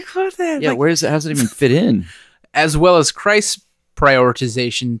 Why did they quote that? Yeah, how does it even fit in? As well as Christ's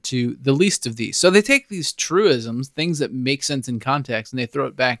prioritization to the least of these. So they take these truisms, things that make sense in context, and they throw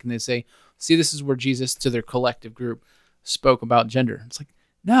it back and they say, see, this is where Jesus, to their collective group, spoke about gender. It's like,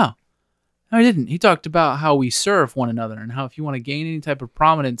 no, he didn't. He talked about how we serve one another and how if you want to gain any type of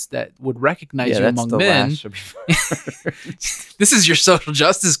prominence that would recognize you among men, this is your social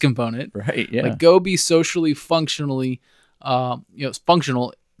justice component. Right, yeah. Like, go be socially, functional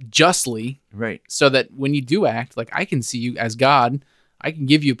justly. Right. So that when you do act, like I can see you as God, I can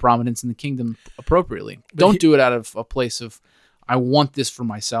give you prominence in the kingdom appropriately. Don't do it out of a place of, I want this for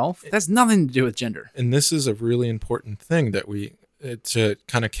myself. That has nothing to do with gender. And this is a really important thing that to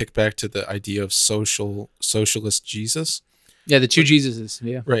kind of kick back to the idea of socialist Jesus. Yeah, the two Jesuses.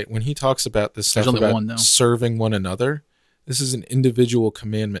 Yeah. Right. When he talks about this stuff about serving one another, this is an individual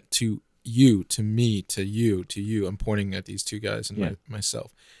commandment to you, to me, to you. I'm pointing at these two guys and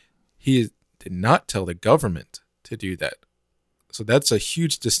myself. He did not tell the government to do that. So that's a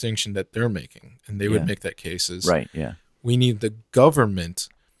huge distinction that they're making. And they would make that case is right. Yeah. We need the government.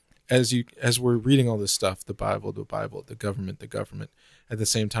 As we're reading all this stuff, the Bible, the government. At the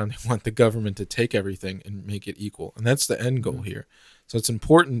same time, they want the government to take everything and make it equal, and that's the end goal here. So it's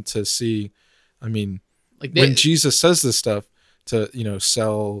important to see. I mean, when Jesus says this stuff to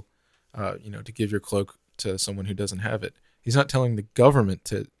sell, to give your cloak to someone who doesn't have it, he's not telling the government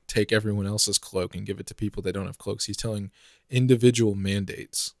to take everyone else's cloak and give it to people that don't have cloaks. He's telling individual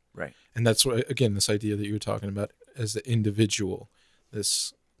mandates, right? And that's what, again, this idea that you were talking about as the individual,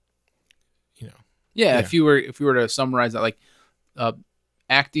 this. If you were to summarize that, like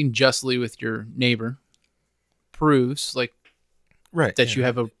acting justly with your neighbor, proves like Right. that you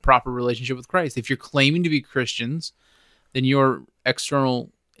have a proper relationship with Christ. If you're claiming to be Christians, then your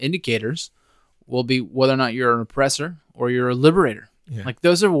external indicators will be whether or not you're an oppressor or you're a liberator. Yeah. Like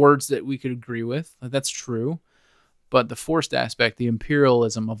those are words that we could agree with. Like, that's true. But the forced aspect, the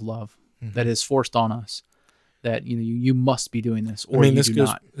imperialism of love that is forced on us, that you must be doing this, or this goes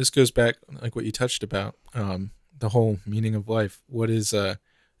not. This goes back like what you touched about, the whole meaning of life. What is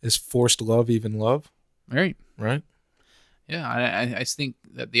forced love even love? Right. Right. Yeah, I think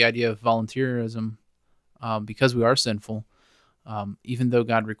that the idea of volunteerism, because we are sinful, even though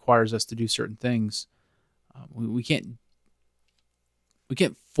God requires us to do certain things, we can't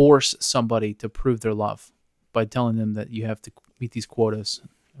force somebody to prove their love by telling them that you have to meet these quotas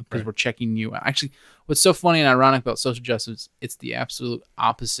because we're checking you out. Actually, what's so funny and ironic about social justice, it's the absolute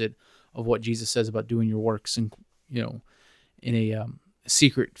opposite of what Jesus says about doing your works in a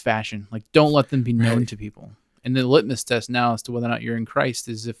secret fashion. Like, don't let them be known to people. And the litmus test now as to whether or not you're in Christ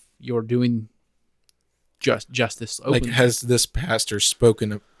is if you're doing justice openly. Like, has this pastor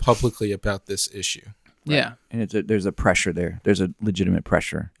spoken publicly about this issue? Right. Yeah. And there's a pressure there. There's a legitimate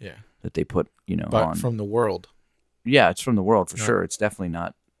pressure that they put, but on. From the world. Yeah, it's from the world for sure. It's definitely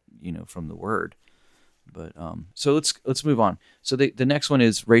not, from the word. But so let's move on. So the next one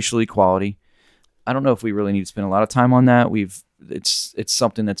is racial equality. I don't know if we really need to spend a lot of time on that. It's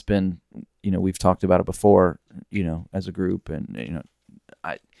something that's been, we've talked about it before, as a group, and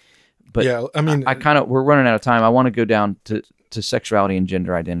we're running out of time. I want to go down to sexuality and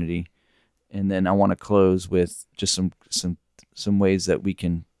gender identity, and then I want to close with just some ways that we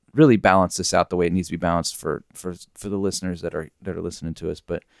can really balance this out the way it needs to be balanced for the listeners that are listening to us.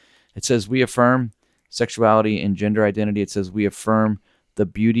 But it says we affirm sexuality and gender identity. It says we affirm the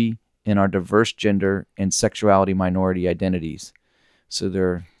beauty in our diverse gender and sexuality minority identities. So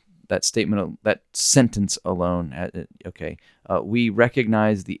that sentence alone. We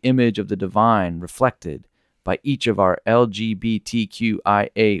recognize the image of the divine reflected by each of our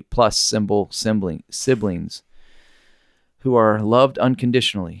LGBTQIA plus siblings who are loved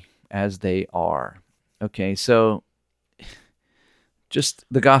unconditionally as they are. Okay, so just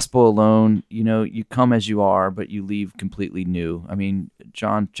the gospel alone, you come as you are, but you leave completely new. I mean,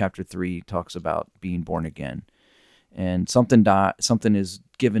 John chapter 3 talks about being born again, and something is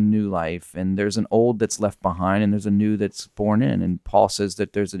given new life, and there's an old that's left behind, and there's a new that's born in. And Paul says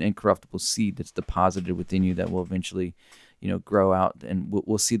that there's an incorruptible seed that's deposited within you that will eventually, grow out, and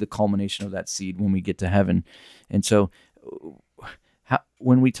we'll see the culmination of that seed when we get to heaven. And so,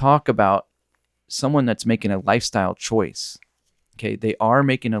 when we talk about someone that's making a lifestyle choice, okay, they are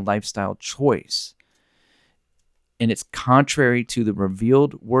making a lifestyle choice, and it's contrary to the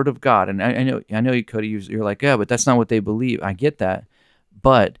revealed Word of God. And I know you, Cody, you're like, yeah, but that's not what they believe. I get that,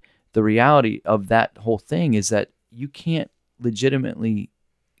 but the reality of that whole thing is that you can't legitimately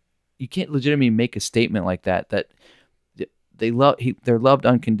make a statement like that they're loved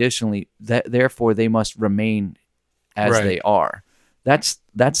unconditionally, that therefore they must remain as they are. That's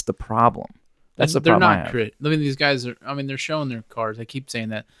the problem. That's the problem. They're not. I mean, these guys are. I mean, they're showing their cards. I keep saying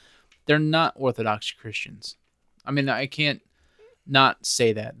that they're not Orthodox Christians. I mean, I can't not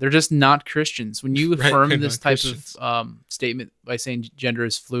say that they're just not Christians. When you affirm this type of statement by saying gender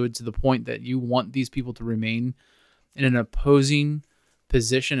is fluid to the point that you want these people to remain in an opposing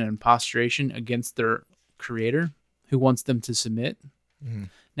position and postulation against their Creator, who wants them to submit. Mm.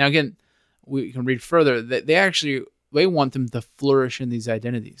 Now, again, we can read further that they want them to flourish in these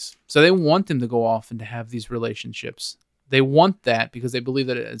identities. So they want them to go off and to have these relationships. They want that because they believe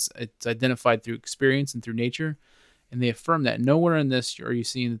that it's identified through experience and through nature, and they affirm that. Nowhere in this are you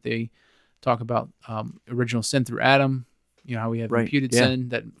seeing that they talk about original sin through Adam, how we have imputed sin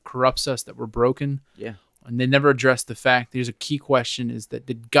that corrupts us, that we're broken. Yeah. And they never address the fact, there's a key question, is that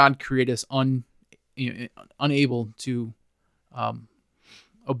did God create us unable to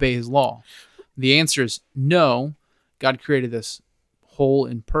obey his law? The answer is no. God created us whole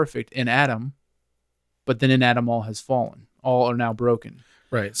and perfect in Adam, but then in Adam all has fallen. All are now broken.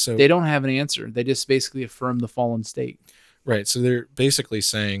 Right. So they don't have an answer. They just basically affirm the fallen state. Right. So they're basically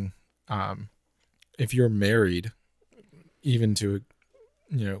saying, if you're married, even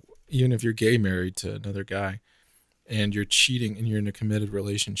if you're gay married to another guy, and you're cheating, and you're in a committed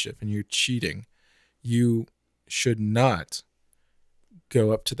relationship, and you're cheating, you should not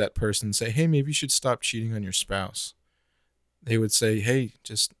go up to that person and say, hey, maybe you should stop cheating on your spouse. They would say, hey,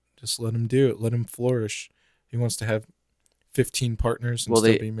 just let him do it. Let him flourish. He wants to have 15 partners and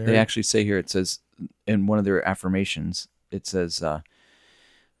still be married. They actually say here, it says in one of their affirmations, it says,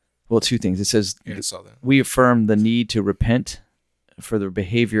 two things. It says, I saw that. We affirm the need to repent for the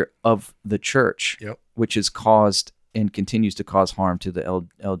behavior of the church, Yep. which has caused and continues to cause harm to the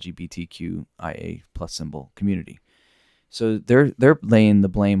LGBTQIA plus symbol community. So they're laying the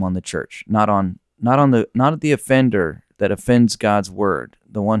blame on the church, not the offender that offends God's word,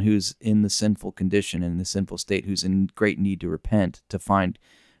 the one who's in the sinful condition, in the sinful state, who's in great need to repent, to find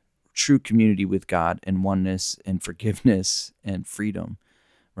true community with God and oneness and forgiveness and freedom,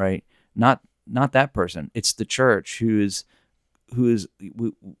 right? Not that person. It's the church who is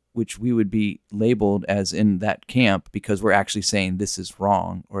which we would be labeled as in that camp because we're actually saying this is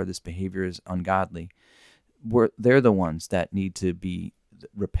wrong or this behavior is ungodly. They're the ones that need to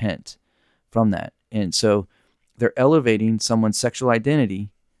repent from that. And so they're elevating someone's sexual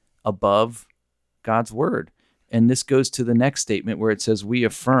identity above God's word. And this goes to the next statement where it says, we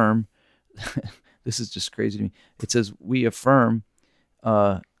affirm, this is just crazy to me. It says, we affirm,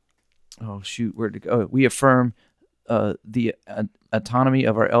 we affirm the autonomy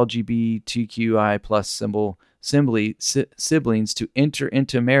of our LGBTQI plus siblings to enter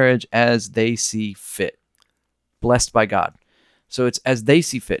into marriage as they see fit, blessed by God. So it's as they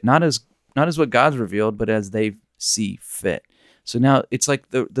see fit, not as what God's revealed, but as they see fit. So now it's like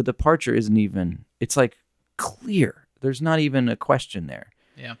the departure isn't even, it's like clear. There's not even a question there.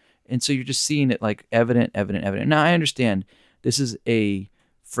 Yeah. And so you're just seeing it like evident. Now I understand this is a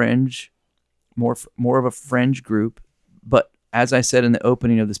fringe, more of a fringe group, but as I said in the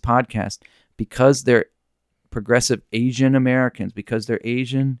opening of this podcast, because they're progressive Asian Americans, because they're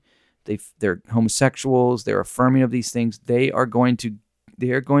Asian, they're homosexuals, they're affirming of these things, they are going to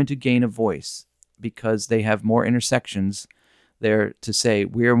gain a voice because they have more intersections there to say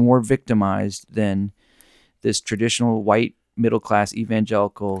we are more victimized than this traditional white middle class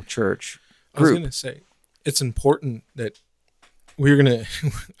evangelical church group. I was going to say it's important that we're going to,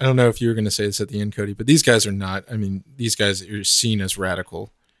 I don't know if you were going to say this at the end, Cody, but these guys are not, I mean, these guys are seen as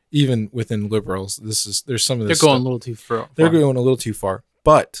radical, even within liberals. There's some of this They're going stuff. a little too far. They're going a little too far,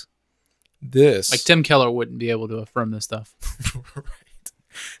 but this. Like Tim Keller wouldn't be able to affirm this stuff. Right.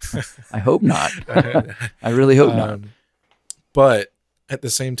 I hope not. I really hope not. But at the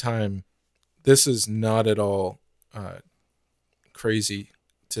same time, this is not at all crazy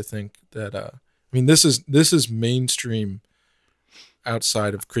to think that. I mean, this is mainstream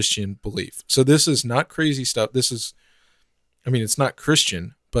outside of Christian belief. So this is not crazy stuff. This is, I mean, it's not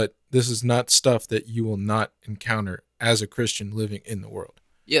Christian, but this is not stuff that you will not encounter as a Christian living in the world.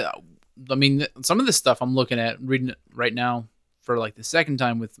 Yeah, I mean, some of this stuff I'm looking at, reading it right now for like the second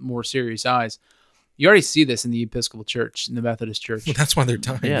time with more serious eyes. You already see this in the Episcopal Church, in the Methodist Church. Well, that's why they're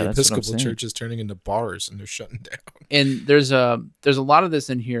dying. Yeah, The that's what I'm Episcopal saying. Church is turning into bars and they're shutting down. And there's a lot of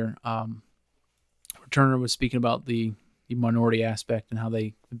this in here. Turner was speaking about the minority aspect and how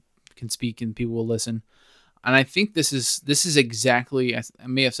they can speak and people will listen. And I think this is exactly, I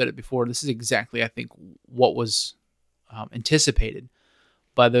may have said it before, this is exactly, I think, what was anticipated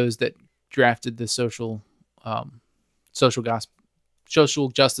by those that drafted the social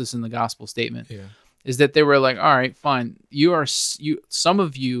justice in the gospel statement. Yeah. Is that they were like, all right, fine. Some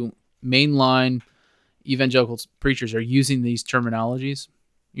of you mainline evangelical preachers are using these terminologies.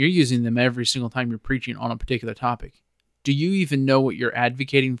 You're using them every single time you're preaching on a particular topic. Do you even know what you're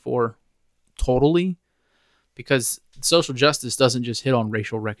advocating for totally? Because social justice doesn't just hit on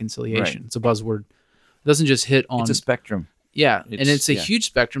racial reconciliation. Right. It's a buzzword. It doesn't just hit on... It's a spectrum. Yeah, and it's a yeah. huge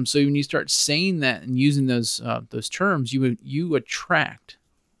spectrum. So when you start saying that and using those terms, you attract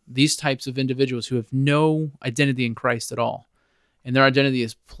these types of individuals who have no identity in Christ at all, and their identity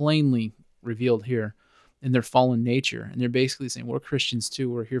is plainly revealed here in their fallen nature. And they're basically saying, "We're Christians too.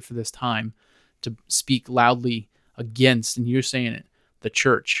 We're here for this time to speak loudly against." And you're saying it, the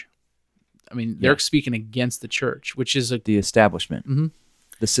church. I mean, they're speaking against the church, which is The establishment,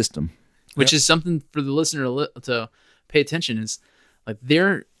 the system. which is something for the listener to pay attention. Is like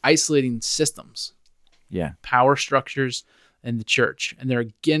they're isolating systems, Yeah. power structures, and the church, and they're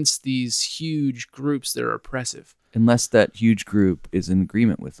against these huge groups that are oppressive. Unless that huge group is in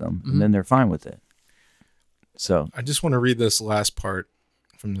agreement with them, and then they're fine with it. So I just want to read this last part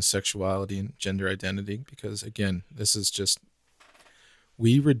from the sexuality and gender identity because, again, this is just,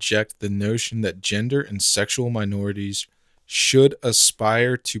 we reject the notion that gender and sexual minorities should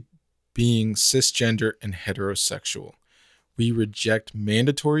aspire to being cisgender and heterosexual. We reject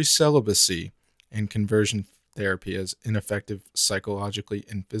mandatory celibacy and conversion therapy as ineffective, psychologically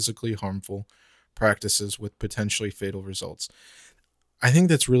and physically harmful practices with potentially fatal results. I think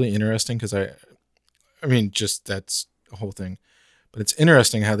that's really interesting because I mean, just that's a whole thing. But it's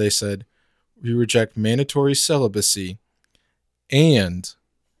interesting how they said, we reject mandatory celibacy and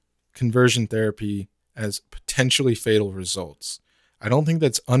conversion therapy as potentially fatal results. I don't think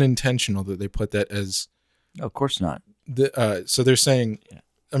that's unintentional that they put that as Of course not. so they're saying,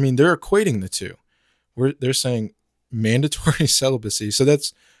 I mean, they're equating the two. They're saying mandatory celibacy. So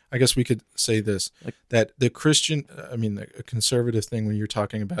that's, I guess we could say this, that the Christian, I mean, a conservative thing when you're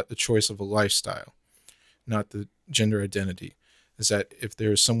talking about the choice of a lifestyle, not the gender identity, is that if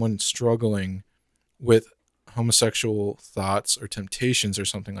there's someone struggling with homosexual thoughts or temptations or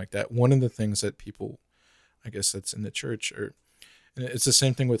something like that, one of the things that people, I guess that's in the church, or it's the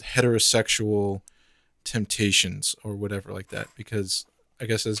same thing with heterosexual temptations or whatever like that, because I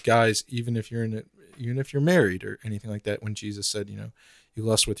guess as guys, even if you're married or anything like that, when Jesus said, you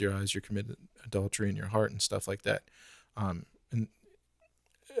lust with your eyes, you committed adultery in your heart and stuff like that. And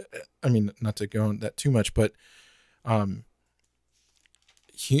I mean, not to go on that too much, but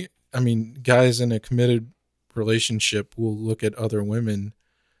guys in a committed relationship will look at other women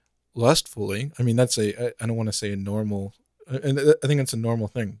lustfully. I mean, I don't want to say a normal, and I think it's a normal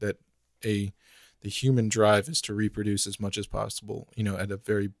thing that the human drive is to reproduce as much as possible, at a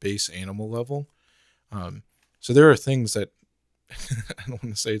very base animal level. So there are things that I don't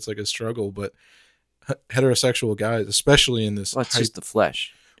want to say it's like a struggle, but heterosexual guys, especially in this, it's just the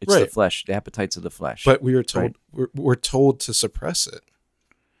flesh. It's right. The flesh, the appetites of the flesh. But we are told we're told to suppress it.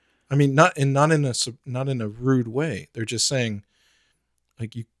 I mean, not in a rude way. They're just saying,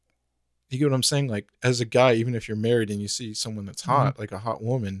 like, you get what I'm saying? Like, as a guy, even if you're married and you see someone that's hot, like a hot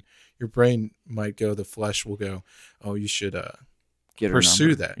woman, your brain might go, the flesh will go, oh, you should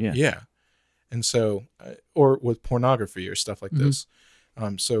pursue that. Yeah. And so, or with pornography or stuff like this.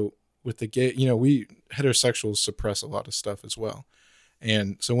 So with the gay, we heterosexuals suppress a lot of stuff as well.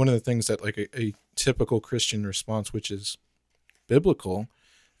 And so one of the things that like a typical Christian response, which is biblical,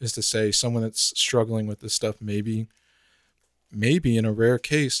 is to say someone that's struggling with this stuff, maybe in a rare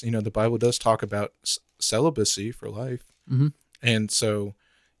case, the Bible does talk about celibacy for life. And so,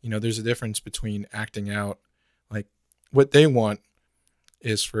 there's a difference between acting out, like what they want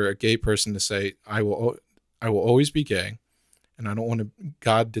is for a gay person to say, I will always be gay, and I don't want to,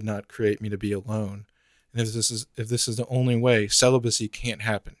 God did not create me to be alone. And if this is the only way, celibacy can't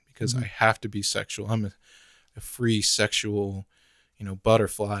happen because I have to be sexual. I'm a free sexual,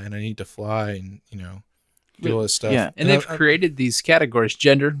 butterfly, and I need to fly and, do all this stuff. Yeah. And they've created these categories.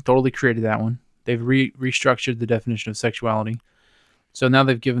 Gender, totally created that one. They've restructured the definition of sexuality. So now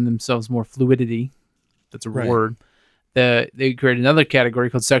they've given themselves more fluidity. That's a word. They created another category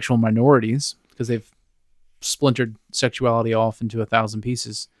called sexual minorities because they've splintered sexuality off into 1,000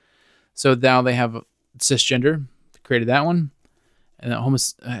 pieces. So now they have cisgender, created that one, and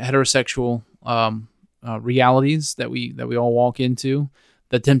heterosexual realities that we all walk into.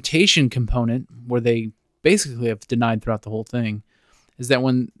 The temptation component, where they basically have denied throughout the whole thing, is that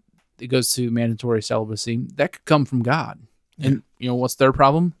when it goes to mandatory celibacy, that could come from God. And what's their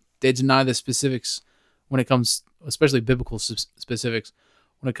problem? They deny the specifics when it comes, especially biblical specifics,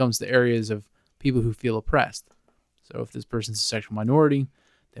 when it comes to areas of people who feel oppressed. So if this person's a sexual minority,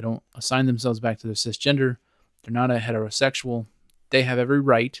 they don't assign themselves back to their cisgender, they're not a heterosexual, they have every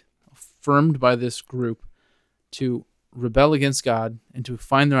right, affirmed by this group, to rebel against God and to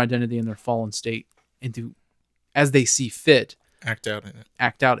find their identity in their fallen state and to, as they see fit, act out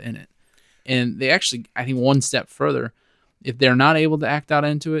in it. And they actually, I think, one step further, if they're not able to act out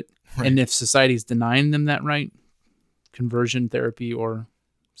into it, and if society's denying them that right, conversion therapy or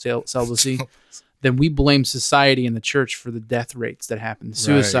celibacy, then we blame society and the church for the death rates that happen,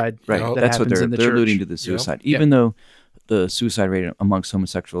 suicide. Right. That's what they're alluding to, the suicide. Even though the suicide rate amongst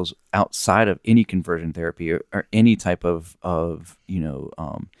homosexuals outside of any conversion therapy or any type of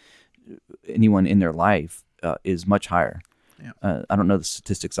anyone in their life is much higher. Yeah. I don't know the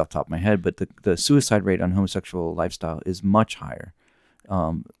statistics off the top of my head, but the suicide rate on homosexual lifestyle is much higher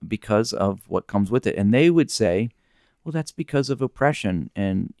because of what comes with it. And they would say, well, that's because of oppression,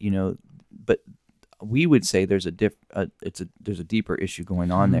 and but we would say there's a deeper issue going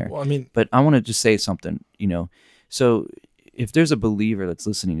on there. Well, I mean, but I want to just say something, So if there's a believer that's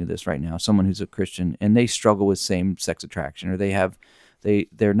listening to this right now, someone who's a Christian, and they struggle with same-sex attraction, or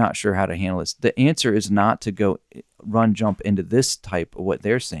they're not sure how to handle this, the answer is not to go jump into this type of what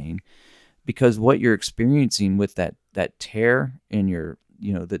they're saying, because what you're experiencing with that tear in your,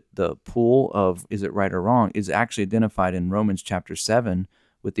 the pool of is it right or wrong is actually identified in Romans chapter 7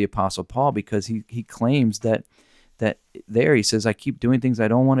 with the Apostle Paul, because he claims that there he says, I keep doing things I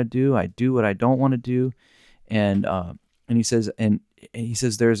don't want to do, I do what I don't want to do, and he says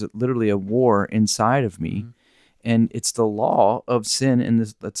there's literally a war inside of me. And it's the law of sin, and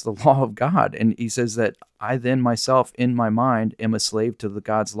that's the law of God. And he says that I then myself, in my mind, am a slave to the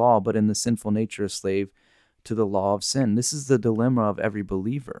God's law, but in the sinful nature, a slave to the law of sin. This is the dilemma of every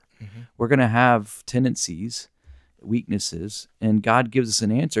believer. Mm-hmm. We're going to have tendencies, weaknesses, and God gives us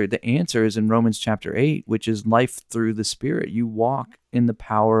an answer. The answer is in Romans chapter 8, which is life through the Spirit. You walk in the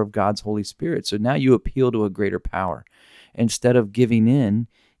power of God's Holy Spirit. So now you appeal to a greater power. Instead of giving in,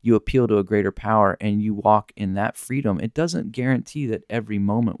 you appeal to a greater power and you walk in that freedom. It doesn't guarantee that every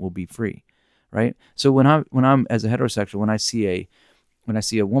moment will be free, right? So when I'm as a heterosexual, when I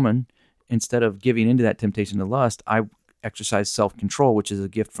see a woman, instead of giving into that temptation to lust, I exercise self-control, which is a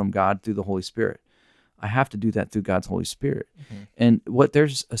gift from God through the Holy Spirit. I have to do that through God's Holy Spirit. Mm-hmm. And what they're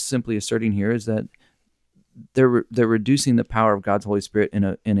simply asserting here is that they're reducing the power of God's Holy Spirit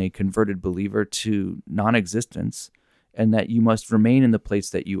in a converted believer to non-existence, and that you must remain in the place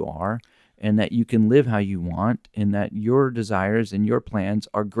that you are, and that you can live how you want, and that your desires and your plans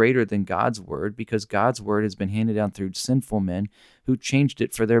are greater than God's word, because God's word has been handed down through sinful men who changed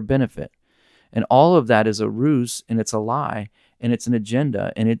it for their benefit. And all of that is a ruse, and it's a lie, and it's an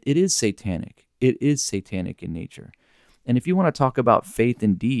agenda, and it is satanic. It is satanic in nature. And if you want to talk about faith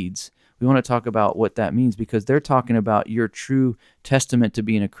and deeds, we want to talk about what that means, because they're talking about your true testament to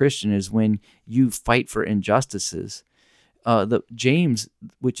being a Christian is when you fight for injustices. The James,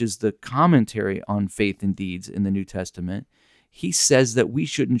 which is the commentary on faith and deeds in the New Testament, he says that we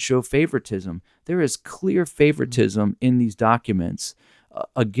shouldn't show favoritism. There is clear favoritism in these documents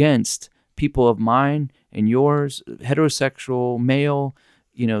against people of mine and yours, heterosexual, male,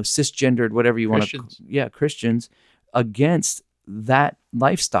 cisgendered, whatever you want to, Christians, against that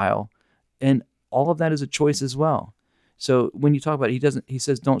lifestyle, and all of that is a choice as well. So when you talk about it, he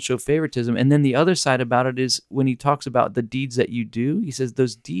says don't show favoritism, and then the other side about it is when he talks about the deeds that you do, he says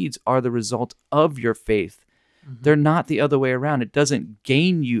those deeds are the result of your faith. Mm-hmm. They're not the other way around. It doesn't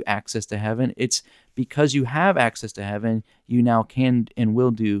gain you access to heaven. It's because you have access to heaven, you now can and will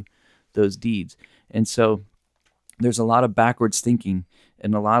do those deeds. And so there's a lot of backwards thinking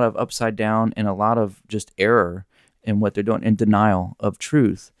and a lot of upside down and a lot of just error in what they're doing and denial of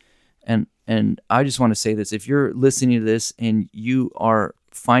truth. And I just want to say this: if you're listening to this and you are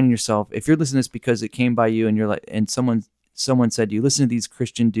finding yourself, if you're listening to this because it came by you and you're like, and someone said to you, listen to these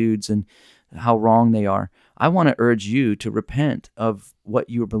Christian dudes and how wrong they are, I want to urge you to repent of what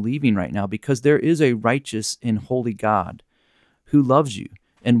you're believing right now, because there is a righteous and holy God who loves you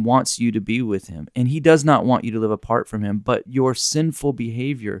and wants you to be with him. And he does not want you to live apart from him, but your sinful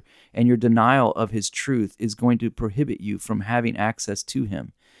behavior and your denial of his truth is going to prohibit you from having access to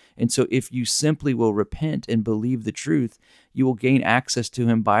him. And so if you simply will repent and believe the truth, you will gain access to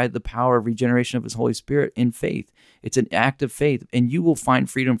him by the power of regeneration of his Holy Spirit in faith. It's an act of faith, and you will find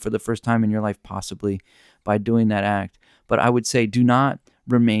freedom for the first time in your life, possibly by doing that act. But I would say do not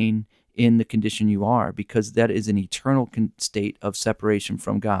remain in the condition you are, because that is an eternal state of separation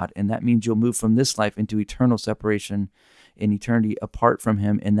from God. And that means you'll move from this life into eternal separation in eternity apart from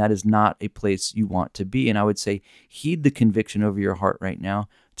him. And that is not a place you want to be. And I would say heed the conviction over your heart right now.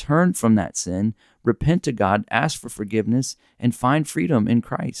 Turn from that sin, repent to God, ask for forgiveness, and find freedom in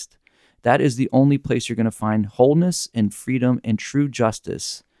Christ. That is the only place you're going to find wholeness and freedom and true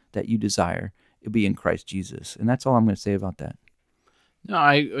justice that you desire. It'll be in Christ Jesus. And that's all I'm going to say about that. No,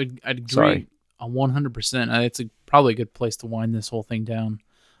 I'd agree on 100%. It's probably a good place to wind this whole thing down.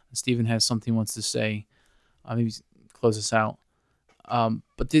 Stephen has something he wants to say. Maybe close us out.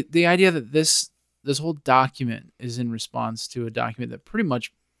 But the idea that this whole document is in response to a document that pretty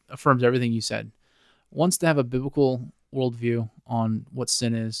much affirms everything you said, wants to have a biblical worldview on what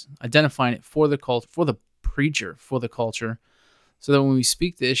sin is, identifying it for the cult, for the preacher, for the culture, so that when we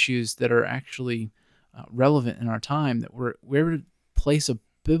speak to issues that are actually relevant in our time, that we're able to place a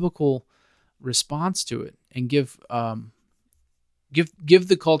biblical response to it and give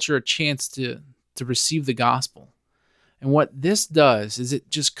the culture a chance to receive the gospel. And what this does is it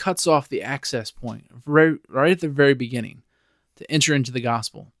just cuts off the access point right at the very beginning to enter into the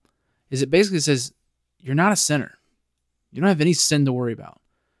gospel. Is it basically says you're not a sinner. You don't have any sin to worry about.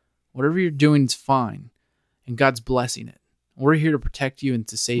 Whatever you're doing is fine, and God's blessing it. We're here to protect you and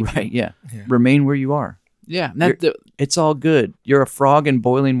to save you. Right, yeah. Remain where you are. Yeah, it's all good. You're a frog in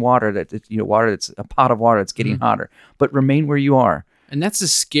boiling water water that's a pot of water that's getting hotter. But remain where you are. And that's a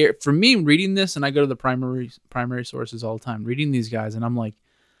scare for me reading this, and I go to the primary sources all the time, reading these guys, and I'm like,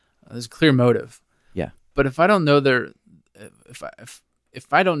 there's a clear motive. Yeah. But if I don't know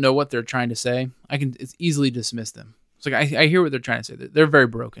if I don't know what they're trying to say, it's easily dismiss them. It's like I hear what they're trying to say. They're very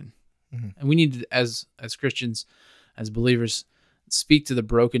broken, and we need to, as Christians, as believers, speak to the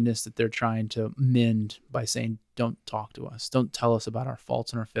brokenness that they're trying to mend by saying, "Don't talk to us. Don't tell us about our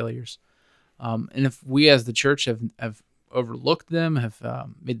faults and our failures." And if we, as the church, have overlooked them, have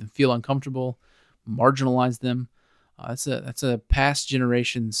made them feel uncomfortable, marginalize them. That's a past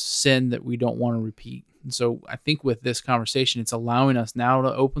generation's sin that we don't want to repeat. And so I think with this conversation, it's allowing us now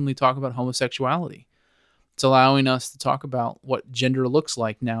to openly talk about homosexuality. It's allowing us to talk about what gender looks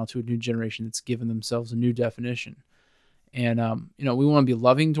like now to a new generation that's given themselves a new definition. And, we want to be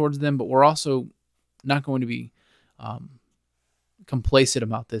loving towards them, but we're also not going to be complacent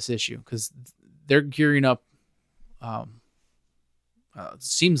about this issue, because they're gearing up, it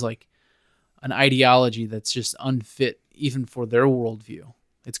seems like, an ideology that's just unfit even for their worldview.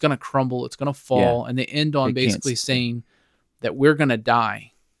 It's going to crumble. It's going to fall. And they end on basically saying that we're going to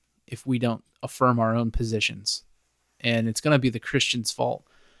die if we don't affirm our own positions. And it's going to be the Christians' fault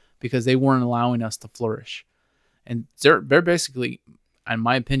because they weren't allowing us to flourish. And they're basically, in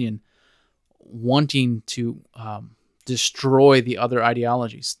my opinion, wanting to destroy the other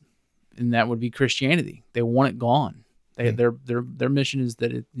ideologies. And that would be Christianity. They want it gone. Their mission is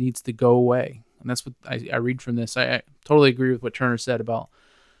that it needs to go away. And that's what I read from this. I totally agree with what Turner said about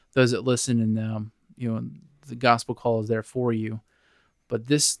those that listen, and the gospel call is there for you. But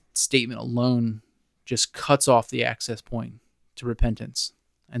this statement alone just cuts off the access point to repentance.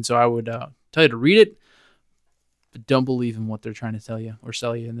 And so I would tell you to read it, but don't believe in what they're trying to tell you or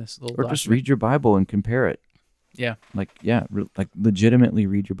sell you in this little document. Just read your Bible and compare it. Yeah. Like legitimately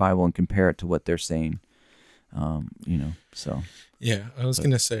read your Bible and compare it to what they're saying. So. Yeah, I was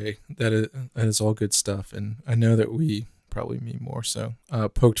going to say that is all good stuff. And I know that we, probably me more so,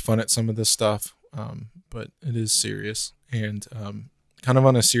 poked fun at some of this stuff, but it is serious. And kind of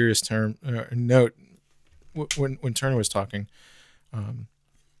on a serious note, when Turner was talking,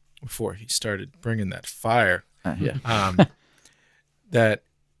 before he started bringing that fire, that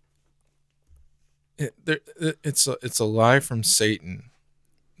it's a lie from Satan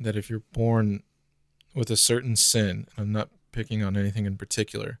that if you're born with a certain sin, and I'm not picking on anything in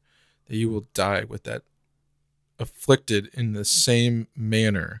particular, that you will die with that, afflicted in the same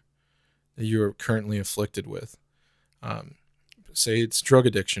manner that you are currently afflicted with. Say it's drug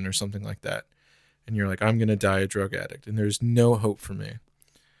addiction or something like that, and you're like, I'm going to die a drug addict, and there's no hope for me.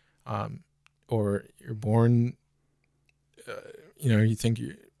 Or you're born, you think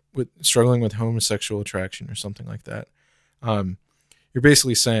you're struggling with homosexual attraction or something like that. You're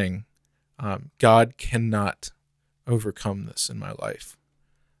basically saying, God cannot overcome this in my life.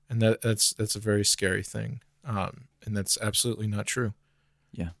 And that's a very scary thing. And that's absolutely not true.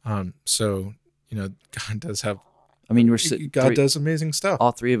 Yeah. So, God does have, God does amazing stuff.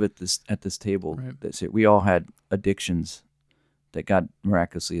 All three of it at this table. Right. That's it. We all had addictions that God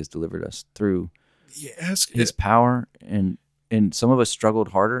miraculously has delivered us through His power, and some of us struggled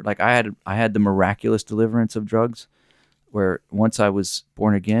harder. Like I had the miraculous deliverance of drugs, where once I was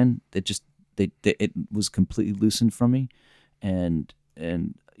born again, it was completely loosened from me, and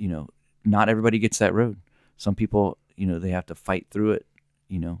not everybody gets that road. Some people, they have to fight through it,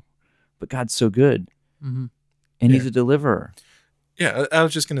 but God's so good, and He's a deliverer. Yeah, I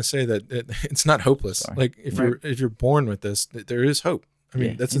was just going to say that it's not hopeless. Sorry. Like if you're born with this, there is hope. I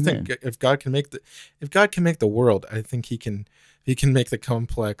mean, that's the thing. If God can make the world, I think He can make the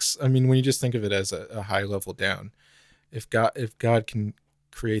complex. I mean, when you just think of it as a high level down, if God can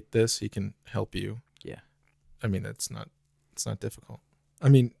create this, He can help you. Yeah. I mean, it's not difficult. I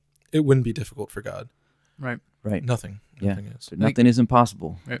mean, it wouldn't be difficult for God. Right. Nothing is. Nothing is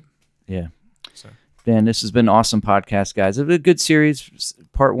impossible. Right. Yeah. So. Ben, this has been an awesome podcast, guys. It was a good series.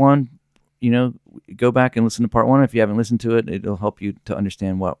 Part 1, go back and listen to part 1. If you haven't listened to it, it'll help you to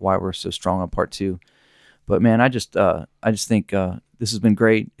understand why we're so strong on part 2. But man, I just think this has been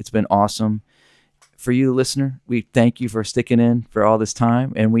great. It's been awesome. For you, listener, we thank you for sticking in for all this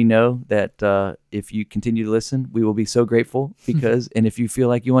time, and we know that if you continue to listen, we will be so grateful. And if you feel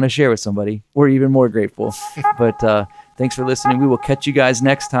like you want to share with somebody, we're even more grateful. But thanks for listening. We will catch you guys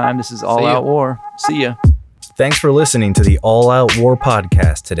next time. This is All Out War. See ya. Thanks for listening to the All Out War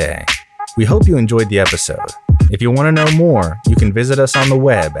podcast today. We hope you enjoyed the episode. If you want to know more, you can visit us on the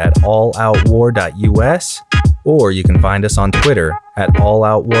web at alloutwar.us, or you can find us on Twitter at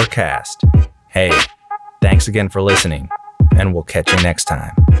alloutwarcast. Hey, thanks again for listening, and we'll catch you next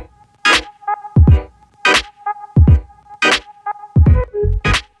time.